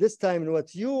now at this time, and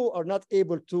what you are not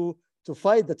able to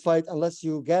fight that fight unless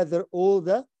you gather all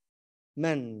the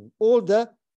men, all the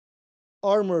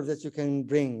armor that you can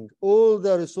bring, all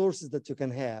the resources that you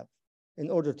can have in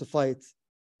order to fight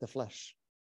the flesh.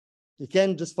 You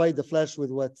can't just fight the flesh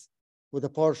with what? With a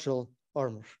partial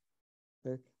armor.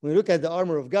 Okay? When you look at the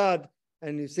armor of God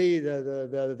and you see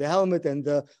the helmet and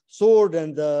the sword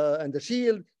and the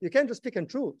shield, you can't just pick and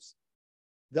choose.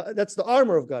 That's the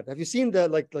armor of God. Have you seen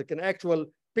like an actual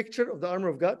picture of the armor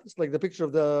of God? It's like the picture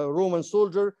of the Roman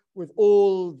soldier with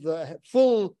all the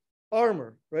full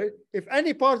armor, right? If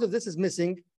any part of this is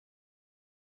missing,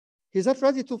 he's not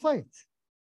ready to fight.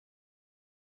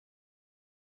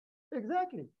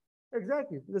 Exactly.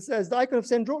 This is the icon of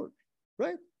St. George,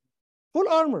 right? Full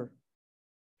armor.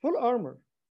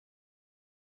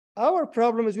 Our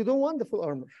problem is we don't want the full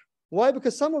armor. Why?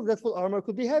 Because some of that full armor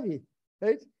could be heavy,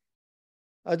 right?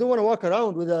 I don't want to walk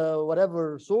around with a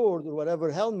whatever sword or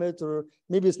whatever helmet, or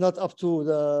maybe it's not up to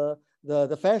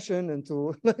the fashion and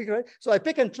to right. So I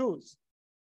pick and choose,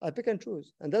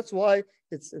 and that's why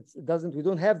we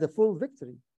don't have the full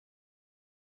victory.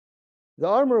 The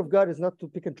armor of God is not to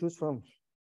pick and choose from.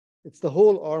 It's the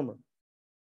whole armor.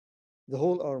 The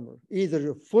whole armor. Either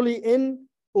you're fully in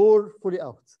or fully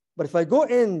out. But if I go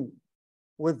in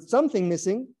with something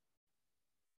missing,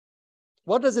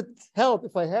 what does it help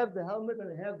if I have the helmet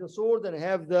and I have the sword and I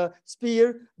have the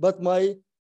spear, but my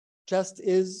chest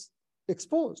is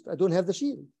exposed? I don't have the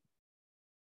shield.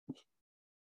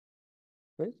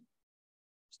 Right?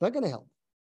 It's not going to help.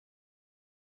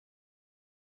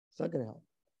 It's not going to help.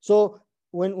 So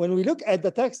when we look at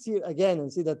the text here again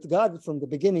and see that God from the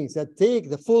beginning said, take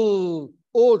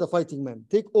all the fighting men,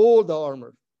 take all the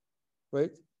armor,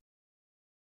 right?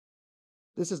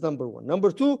 This is number one.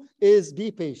 Number two is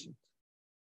be patient.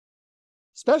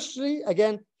 Especially,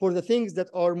 again, for the things that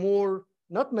are more,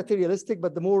 not materialistic,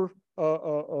 but the more,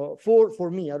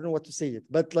 for me, I don't know what to say it,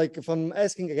 but like if I'm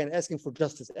asking for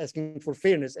justice, asking for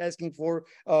fairness, asking for,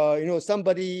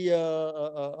 somebody,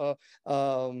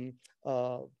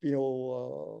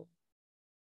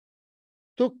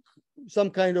 took some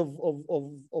kind of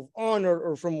honor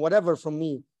or from whatever from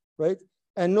me, right?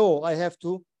 And no, I have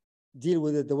to deal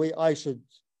with it the way I should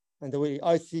and the way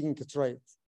I think it's right.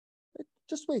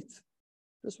 Just wait.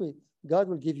 God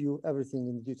will give you everything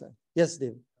in due time. Yes,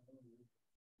 David.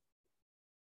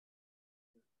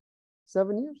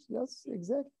 7 years. Yes,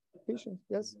 exactly. Patient.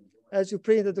 Yes. As you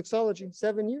pray in the doxology,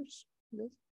 7 years. Yes.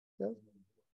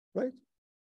 Right.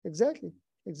 Exactly.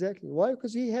 Why?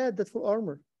 Because he had that full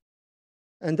armor.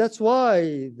 And that's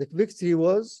why the victory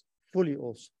was fully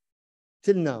also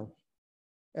till now,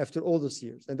 after all those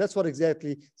years. And that's what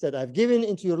exactly said, I've given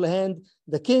into your hand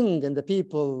the king and the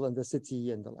people and the city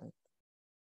and the land.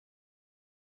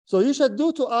 So you shall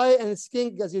do to Ai and its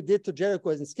king as you did to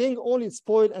Jericho and its king. Only its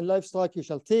spoil and livestock you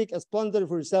shall take as plunder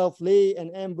for yourself. Lay an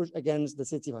ambush against the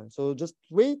city. So just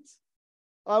wait.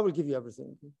 I will give you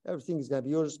everything. Everything is going to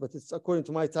be yours, but it's according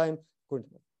to my time.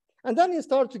 And then you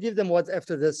start to give them what's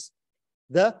after this,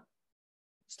 the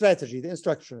strategy, the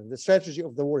instruction, the strategy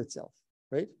of the war itself,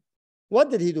 right? What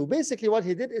did he do? Basically, what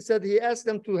he did is that he asked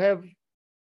them to have,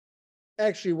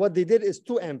 actually, what they did is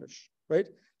to ambush, right?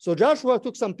 So Joshua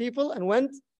took some people and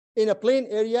went in a plain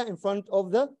area in front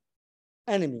of the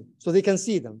enemy so they can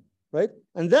see them, right?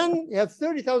 And then you have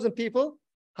 30,000 people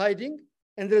hiding,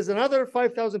 and there's another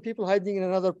 5,000 people hiding in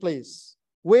another place.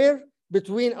 Where?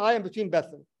 Between Ai and between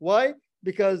Bethel. Why?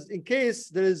 Because in case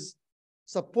there is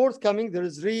support coming, there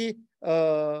is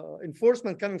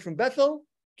reinforcement coming from Bethel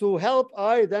to help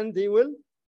Ai, then they will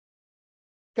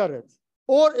cut it.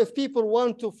 Or if people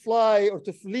want to fly or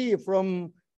to flee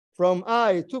from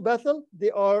Ai to Bethel,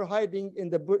 they are hiding in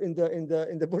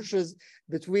the bushes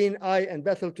between Ai and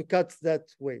Bethel to cut that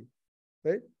way,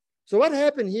 right? So what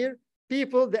happened here?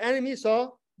 People, the enemy saw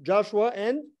Joshua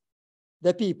and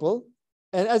the people,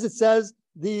 and as it says,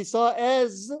 they saw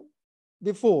as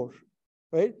before,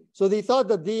 right? So they thought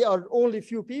that they are only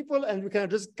few people and we can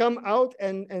just come out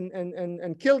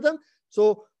and kill them.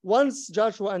 So once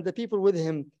Joshua and the people with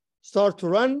him start to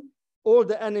run, all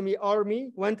the enemy army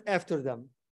went after them,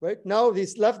 right? Now they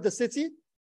left the city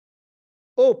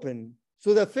open.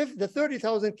 So the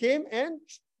 30,000 came and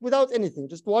without anything,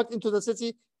 just walked into the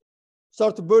city,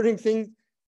 started burning things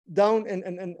down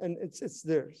and it's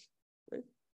theirs, right?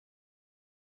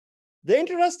 The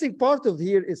interesting part of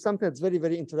here is something that's very,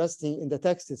 very interesting in the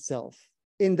text itself,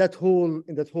 in that whole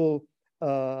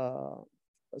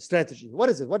strategy. What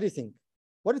is it? What do you think?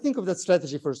 What do you think of that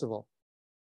strategy, first of all?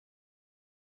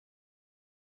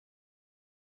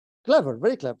 Clever,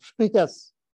 very clever.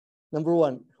 Yes. Number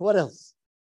one. What else?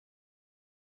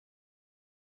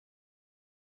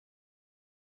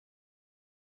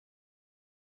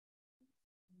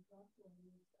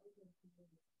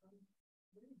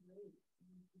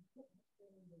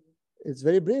 It's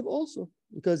very brave also,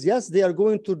 because yes, they are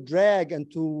going to drag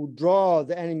and to draw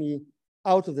the enemy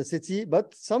out of the city,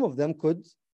 but some of them could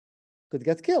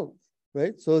get killed,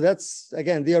 right? So that's,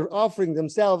 again, they are offering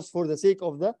themselves for the sake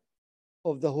of the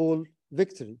whole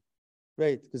victory,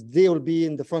 right? Because they will be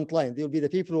in the front line. They will be the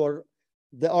people who are,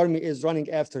 the army is running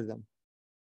after them.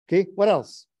 Okay, what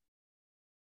else?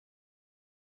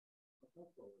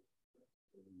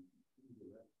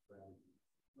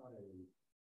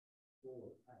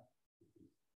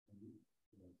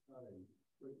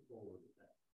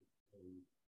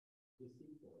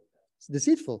 It's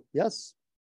deceitful, yes.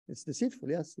 It's deceitful,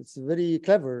 yes. It's very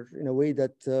clever in a way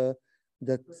that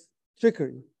that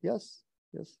trickery, yes,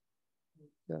 yes,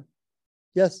 yeah,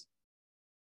 yes.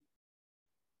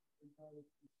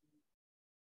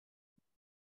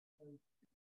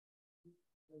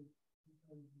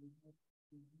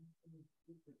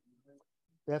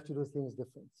 We have to do things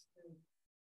different.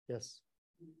 Yes.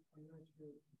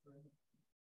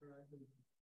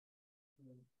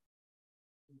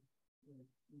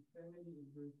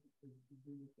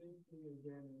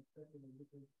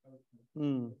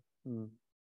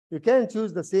 You can't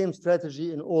use the same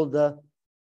strategy in all the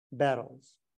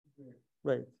battles,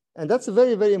 right? And that's a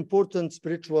very, very important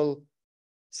spiritual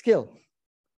skill.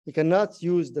 You cannot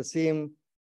use the same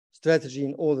strategy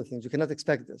in all the things. You cannot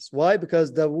expect this. Why?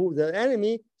 Because the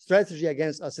enemy strategy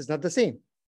against us is not the same,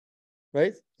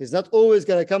 right? He's not always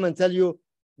going to come and tell you,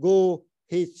 go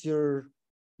hate your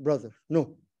brother.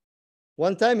 No.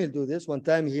 One time he'll do this, one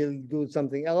time he'll do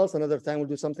something else, another time he'll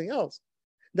do something else.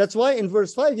 That's why in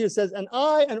verse 5 here it says, and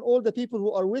I and all the people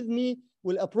who are with me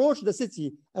will approach the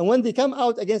city, and when they come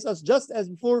out against us just as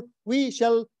before, we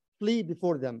shall flee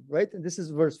before them, right? And this is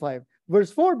verse 5.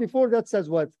 Verse 4 before that says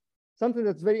what? Something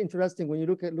that's very interesting when you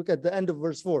look at the end of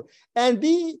verse 4. And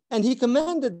he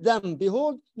commanded them,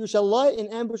 behold, you shall lie in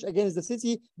ambush against the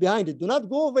city behind it. Do not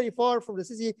go very far from the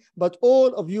city, but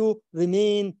all of you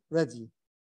remain ready.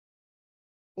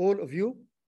 All of you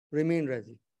remain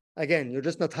ready. Again, you're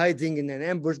just not hiding in an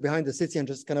ambush behind the city and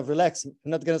just kind of relaxing.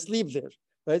 You're not going to sleep there,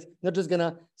 right? You're not just going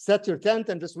to set your tent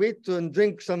and just wait and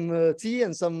drink some tea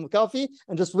and some coffee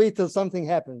and just wait till something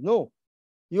happens. No,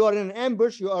 you are in an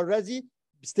ambush. You are ready.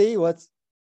 Stay what?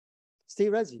 Stay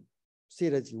ready. Stay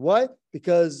ready. Why?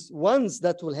 Because once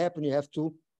that will happen, you have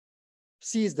to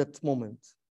seize that moment.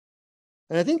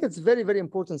 And I think it's a very, very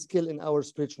important skill in our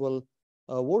spiritual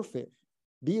warfare.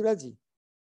 Be ready.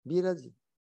 Be ready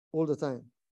all the time.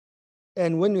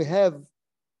 And when you have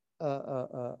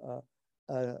a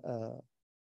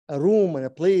room and a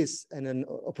place and an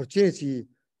opportunity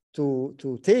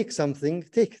to take something,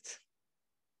 take it.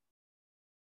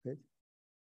 Right?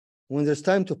 When there's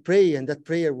time to pray and that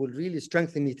prayer will really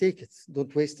strengthen me, take it.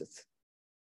 Don't waste it.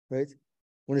 Right?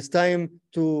 When it's time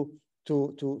to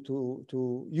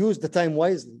use the time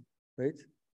wisely, right?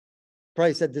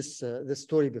 Probably said this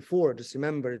story before. Just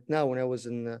remember it now. When I was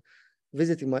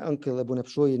visiting my uncle Abu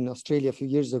Nabshoy in Australia a few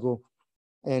years ago,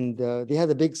 and they had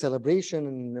a big celebration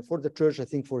and for the church, I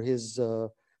think for his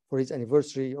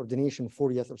anniversary, ordination,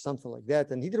 40th or something like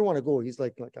that. And he didn't want to go. He's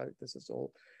like this is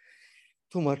all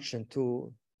too much and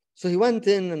too. So he went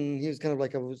in and he was kind of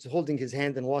like, I was holding his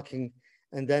hand and walking.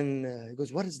 And then he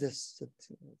goes, "What is this?"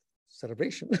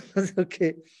 Celebration.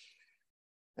 Okay.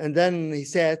 And then he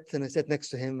sat, and I sat next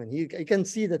to him, and I can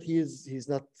see that he's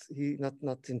not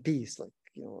in peace, like,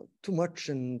 you know, too much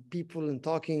and people and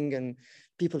talking and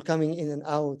people coming in and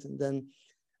out. And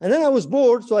then I was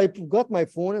bored, so I got my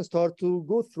phone and started to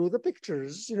go through the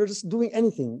pictures, you know, just doing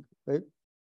anything, right?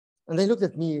 And they looked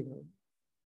at me,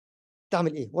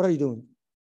 "تعمل إيه? What are you doing?"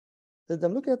 I said,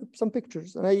 "I'm looking at some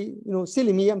pictures." And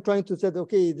silly me, I'm trying to say,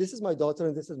 okay, this is my daughter,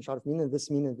 and this is Sharaf Min, and this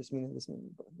mean, and this mean, and this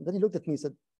mean. And then he looked at me and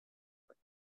said,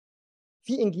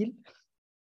 "في إنجيل?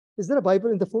 Is there a Bible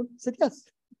in the phone?" I said, "Yes."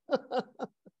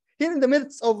 Here in the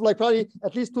midst of like probably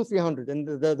at least 200-300, and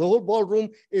the whole ballroom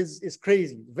is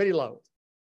crazy, very loud.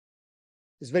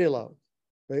 It's very loud,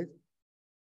 right?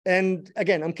 And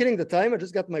again, I'm killing the time. I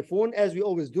just got my phone, as we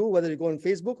always do, whether you go on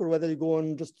Facebook or whether you go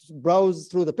on just browse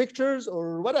through the pictures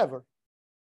or whatever.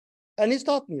 And he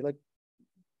stopped me, like,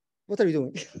 "What are you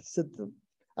doing?"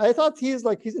 I thought he's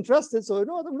interested. So,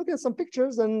 no, I'm looking at some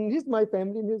pictures, and here's my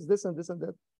family, and here's this and this and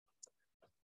that.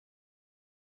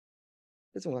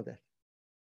 Doesn't want that.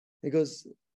 He goes,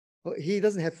 he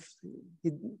doesn't have,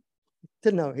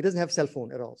 till now, he doesn't have cell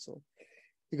phone at all. So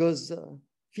he goes,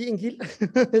 "في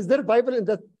إنجيل? Is there a Bible in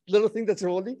that little thing that's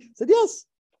rolling?" I said, "Yes."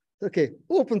 "Okay,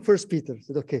 open 1 Peter." I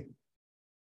said, "Okay."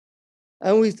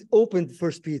 And we opened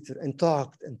 1 Peter and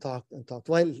talked and talked and talked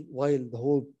while the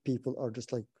whole people are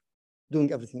just like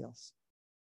doing everything else.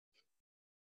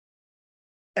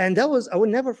 And I will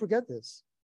never forget this.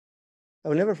 I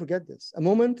will never forget this. A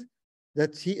moment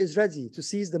that he is ready to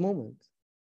seize the moment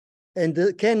and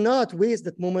cannot waste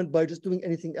that moment by just doing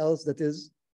anything else that is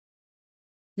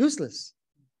useless.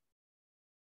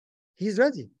 He's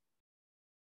ready.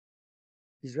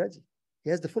 He's ready. He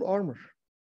has the full armor.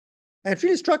 And it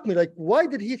really struck me, like, why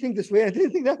did he think this way? I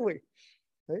didn't think that way,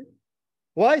 right?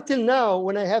 Why till now,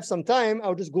 when I have some time,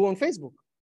 I'll just go on Facebook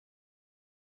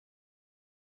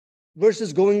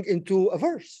versus going into a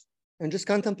verse and just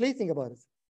contemplating about it.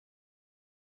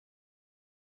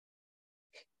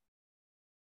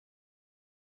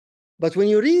 But when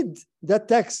you read that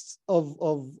text of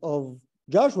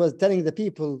Joshua telling the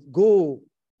people, "Go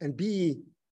and be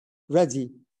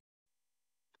ready,"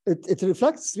 it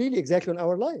reflects really exactly on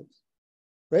our lives.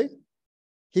 Right?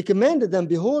 He commanded them,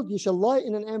 "Behold, you shall lie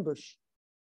in an ambush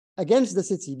against the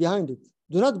city, behind it.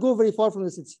 Do not go very far from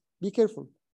the city. Be careful.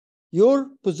 Your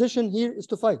position here is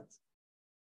to fight.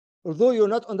 Although you're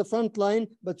not on the front line,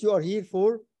 but you are here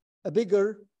for a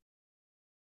bigger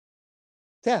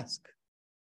task.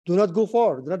 Do not go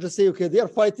far. Do not just say, okay, they are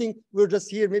fighting. We're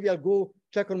just here. Maybe I'll go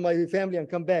check on my family and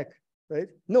come back." Right?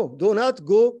 No, do not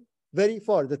go very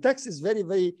far. The text is very,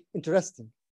 very interesting.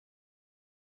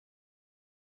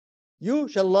 "You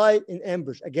shall lie in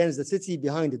ambush against the city,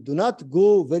 behind it. Do not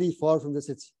go very far from the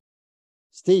city.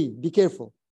 Stay, be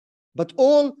careful. But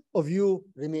all of you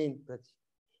remain ready."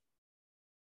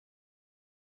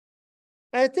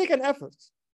 And take an effort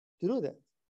to do that.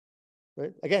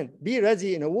 Right? Again, be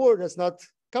ready in a war that's not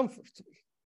comfortable.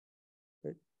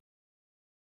 Right?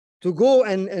 To go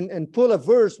and pull a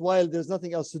verse while there's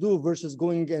nothing else to do versus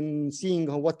going and seeing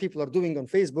what people are doing on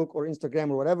Facebook or Instagram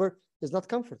or whatever is not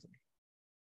comfortable.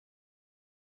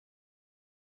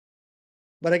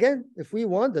 But again, if we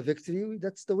want the victory,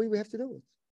 that's the way we have to do it.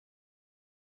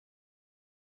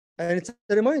 And it's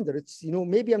a reminder. It's,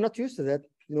 maybe I'm not used to that.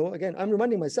 Again, I'm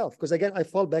reminding myself, because again, I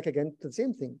fall back again to the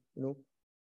same thing,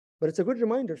 But it's a good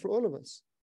reminder for all of us.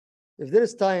 If there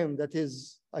is time that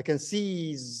I can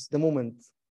seize the moment,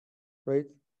 right?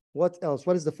 What else?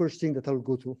 What is the first thing that I will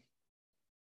go to?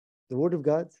 The Word of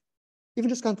God, even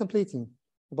just contemplating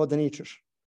about the nature,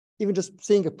 even just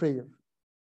saying a prayer.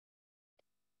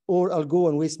 Or I'll go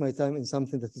and waste my time in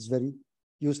something that is very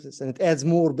useless, and it adds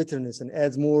more bitterness and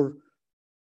adds more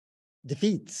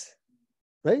defeat,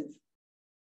 right?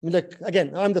 I mean, like,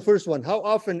 again, I'm the first one. How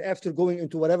often after going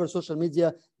into whatever social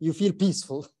media, you feel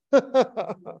peaceful,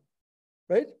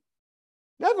 right?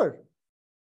 Never.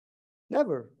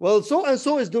 Never. Well,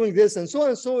 so-and-so is doing this, and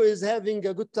so-and-so is having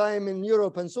a good time in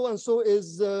Europe, and so-and-so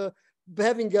is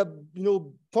having a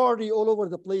party all over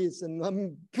the place,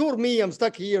 and poor me, I'm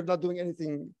stuck here not doing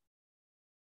anything.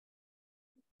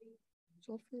 It's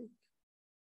all fake.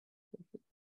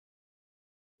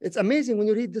 It's amazing when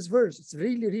you read this verse. It's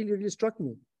really, really, really struck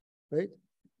me, right?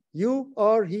 You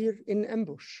are here in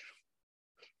ambush.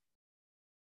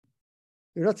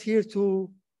 You're not here to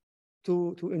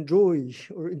enjoy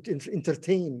or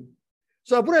entertain.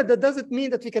 So Abu, that doesn't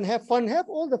mean that we can have fun. Have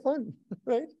all the fun,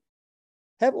 right?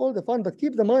 Have all the fun, but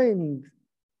keep the mind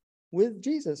with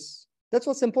Jesus. That's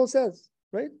what St. Paul says,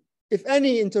 right? If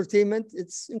any entertainment,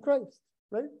 it's in Christ,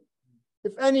 right?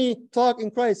 If any talk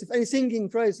in Christ, if any singing in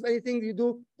Christ, if anything you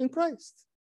do in Christ.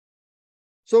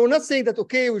 So we're not saying that,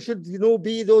 okay, we should,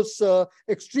 be those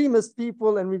extremist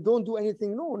people and we don't do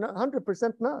anything. No, not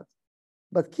 100% not.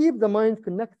 But keep the mind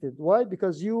connected. Why?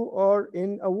 Because you are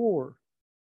in a war.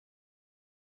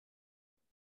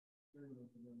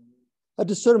 A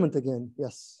discernment again.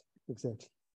 Yes, exactly.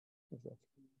 Exactly.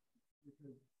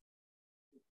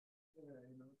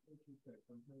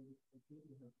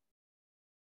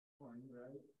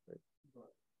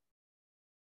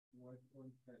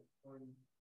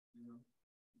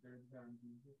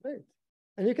 Right.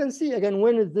 And you can see again,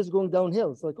 when is this going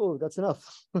downhill? It's like, oh, that's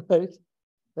enough, right?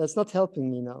 That's not helping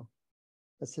me now.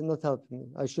 That's not helping me.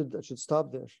 I should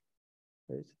stop there,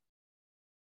 right?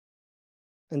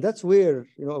 And that's where,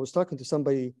 I was talking to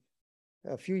somebody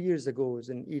a few years ago, was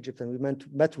in Egypt, and we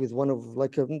met with one of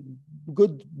like a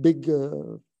good big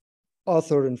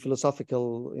author and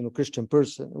philosophical, Christian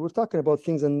person. We're talking about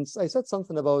things, and I said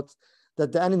something about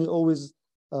that the enemy always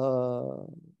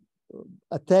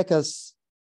attack us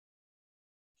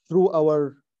through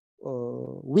our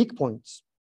weak points,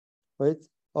 right?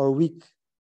 Our weak.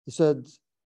 He said,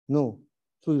 no,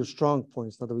 through your strong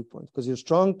points, not the weak point, because your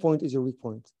strong point is your weak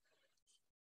point.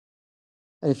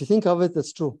 And if you think of it,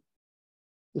 that's true.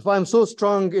 If I'm so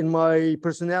strong in my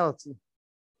personality,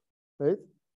 right?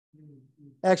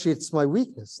 Actually, it's my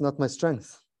weakness, not my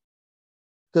strength.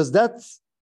 Because that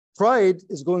pride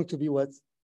is going to be what?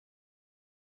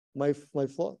 My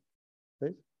flaw,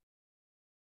 right?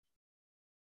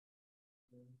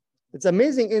 It's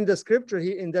amazing in the scripture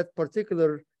here, in that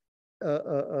particular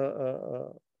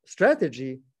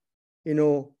strategy,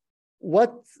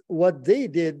 what they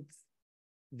did,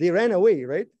 they ran away,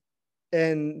 right?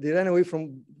 And they ran away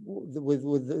from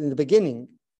in the beginning,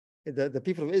 the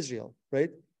people of Israel, right?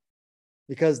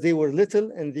 Because they were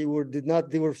little and they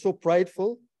were so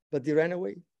prideful, but they ran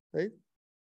away, right?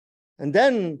 And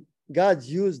then God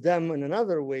used them in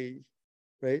another way,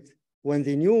 right? When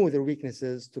they knew their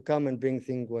weaknesses, to come and bring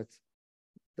things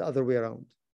the other way around.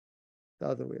 The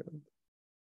other way around.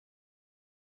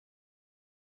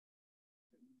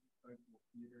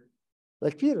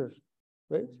 Like Peter,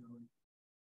 right?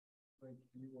 Like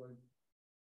he was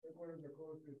one of the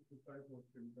closest disciples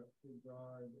to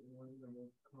God, and one of the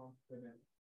most confident.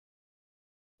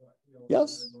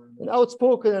 Yes, and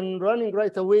outspoken and running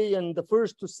right away, and the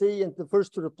first to say and the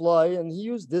first to reply. And he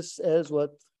used this as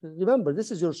what? Remember, this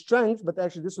is your strength, but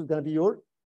actually this was going to be your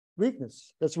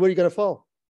weakness. That's where you're going to fall,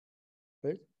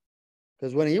 right?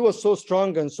 Because when he was so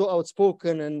strong and so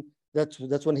outspoken, and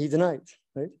that's when he denied,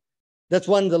 right? That's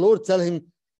when the Lord tell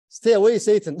him, stay away,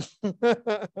 Satan,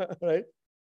 right?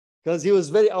 Because he was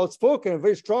very outspoken and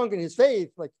very strong in his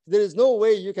faith. Like, there is no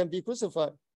way you can be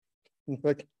crucified.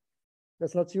 Like,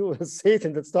 that's not you, it's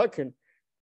Satan that's talking,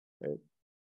 right?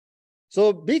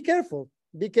 So be careful,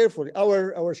 be careful.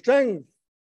 Our strength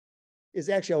is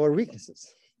actually our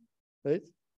weaknesses, right?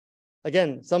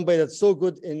 Again, somebody that's so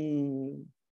good in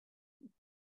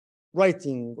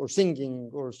writing or singing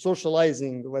or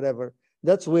socializing or whatever,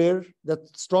 that's where that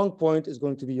strong point is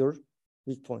going to be your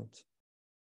weak point.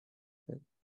 Okay.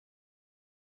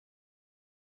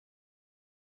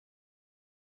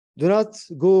 Do not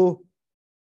go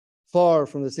far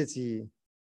from the city,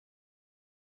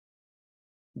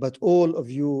 but all of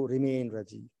you remain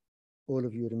ready. All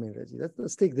of you remain ready.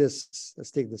 Let's take this.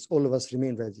 Let's take this. All of us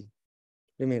remain ready.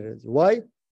 Remain ready. Why?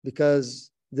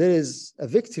 Because there is a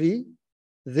victory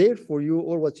there for you.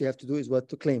 All what you have to do is what?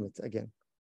 To claim it again.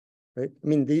 Right? I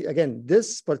mean, again,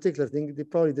 this particular thing, they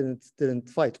probably didn't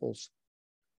fight also.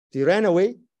 They ran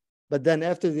away, but then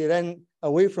after they ran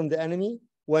away from the enemy,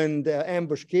 when the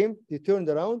ambush came, they turned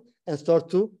around and start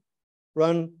to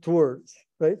run towards,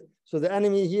 right? So the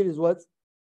enemy here is what?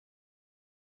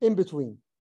 In between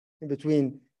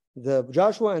the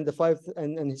Joshua and the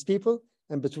and his people,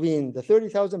 and between the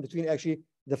 30,000, between actually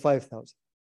the 5,000,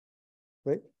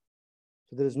 right?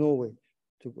 So there is no way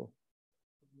to go.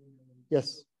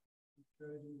 Yes.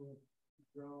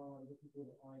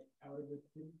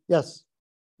 Yes.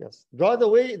 Yes. Draw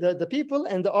the people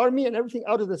and the army and everything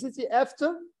out of the city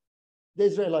after the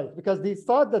Israelites, because they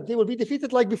thought that they will be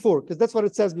defeated like before, because that's what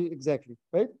it says exactly,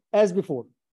 right? As before,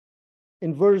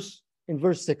 in verse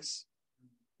 6,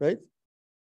 right?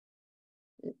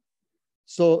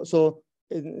 So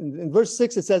in verse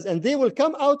 6 it says, and they will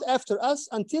come out after us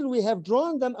until we have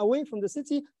drawn them away from the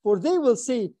city, for they will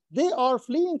say, they are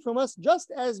fleeing from us just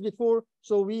as before,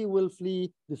 so we will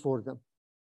flee before them.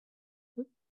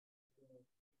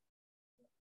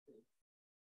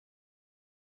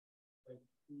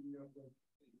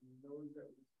 Those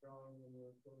that were strong and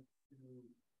were close to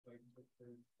like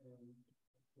victors and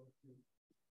close to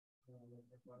like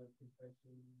a lot of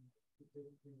confession,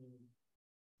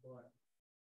 but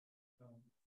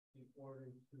in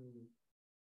order to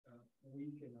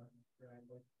weaken us, right?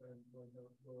 Like the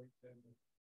Lord said,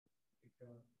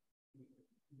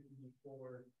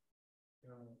 before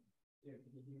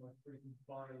he must first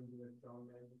bind the strong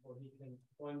man before he can.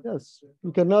 Yes,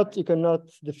 you cannot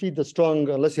defeat the strong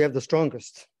unless you have the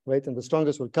strongest, right? And the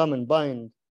strongest will come and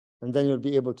bind, and then you'll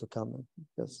be able to come in.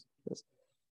 Yes,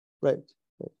 right.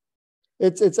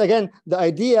 It's again the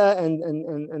idea,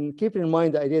 and keep in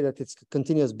mind the idea that it's a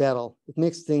continuous battle. It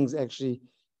makes things actually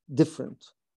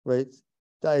different, right?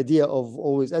 The idea of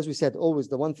always, as we said, always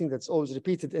the one thing that's always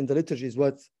repeated in the liturgy is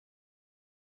what?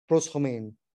 Pros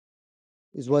chomein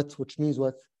is what, which means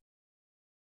what?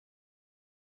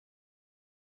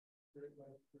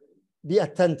 Be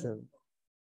attentive,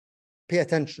 pay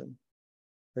attention,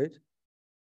 right?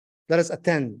 Let us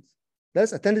attend. Let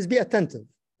us attend is be attentive.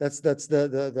 That's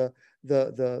the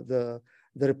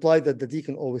reply that the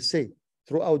deacon always say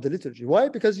throughout the liturgy. Why?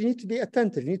 Because you need to be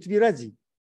attentive. You need to be ready.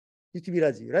 You need to be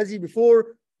ready. Ready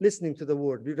before listening to the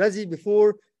word. Be ready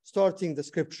before starting the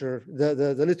scripture,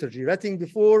 the liturgy. Ready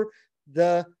before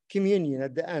the communion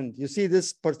at the end. You see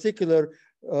this particular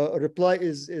reply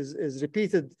is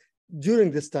repeated during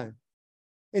this time.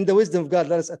 In the wisdom of God,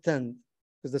 let us attend,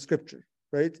 is the scripture,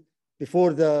 right?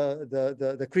 Before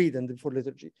the creed and before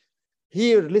liturgy.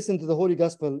 Here, listen to the Holy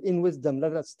Gospel in wisdom,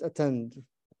 let us attend,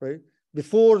 right?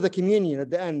 Before the communion at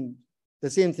the end, the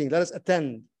same thing, let us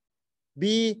attend.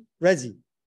 Be ready.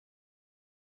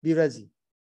 Be ready.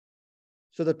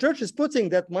 So the church is putting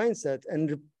that mindset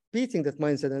and repeating that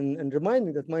mindset and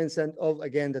reminding that mindset of,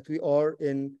 again, that we are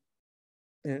in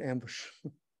an ambush.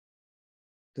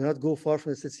 Do not go far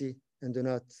from the city and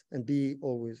be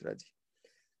always ready.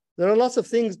 There are lots of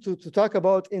things to talk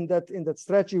about in that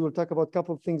strategy. We'll talk about a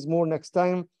couple of things more next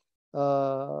time.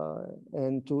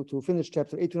 And to finish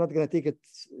chapter 8, we're not going to take it,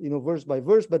 verse by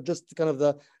verse, but just kind of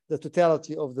the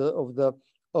totality of the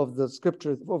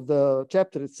scripture, of the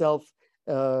chapter itself.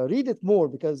 Read it more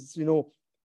because the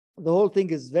whole thing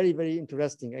is very, very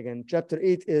interesting. Again, chapter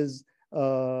 8 is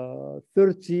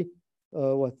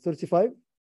 35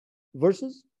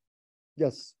 verses?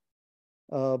 Yes.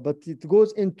 But it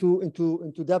goes into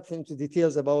depth, into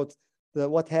details about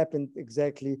what happened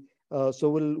exactly. So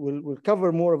we'll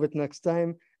cover more of it next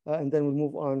time, and then we'll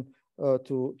move on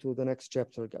to the next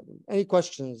chapter. Any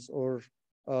questions or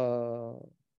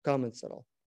comments at all?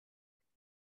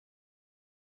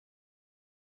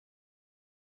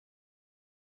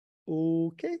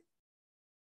 Okay.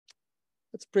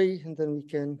 Let's pray, and then we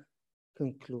can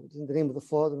conclude. In the name of the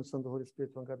Father, and the Son, and the Holy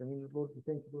Spirit, one God, amen. Lord, we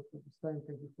thank you, Lord, for this time.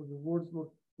 Thank you for your words, Lord,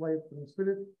 life and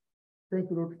spirit. Thank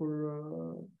you, Lord,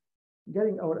 for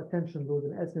getting our attention, Lord,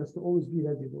 and asking us to always be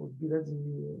ready, Lord. Be ready,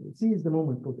 seize the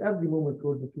moment, Lord, every moment,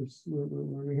 Lord, that you've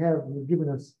given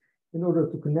us in order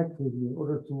to connect with you, in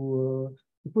order to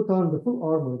put on the full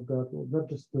armor of God, Lord, not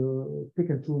just pick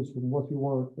and choose from what you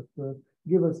want, but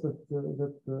give us that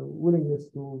willingness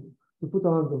to put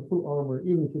on the full armor,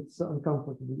 even if it's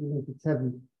uncomfortable, even if it's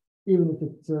heavy, even if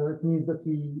it means that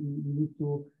we need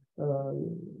to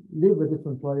live a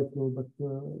different life, Lord, but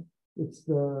it's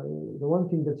the one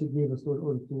thing that you gave us, Lord, in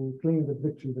order to claim the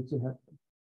victory that you have.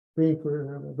 Praying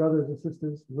for brothers and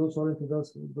sisters, those who aren't with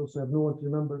us, those who have no one to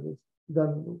remember this,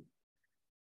 then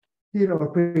hear our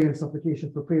prayer and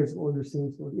supplication for prayers of all your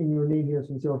saints, Lord. In your name, here,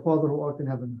 since our Father who art in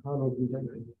heaven, hallowed be thy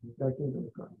name. Thy kingdom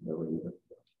come, thy will be done.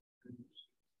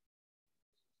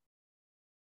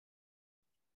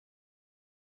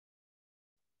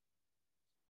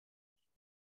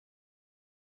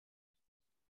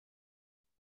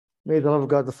 May the love of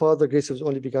God the Father, grace of His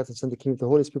only begotten Son, the King of the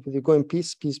Holy Spirit with you. Go in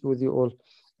peace. Peace be with you all.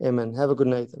 Amen. Have a good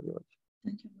night, everyone.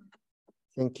 Thank you.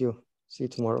 Thank you. See you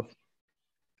tomorrow.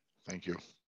 Thank you.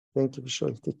 Thank you,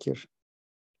 Bishop. Take care.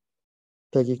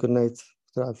 Peggy, good night.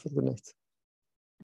 Dr. Alfred, good night.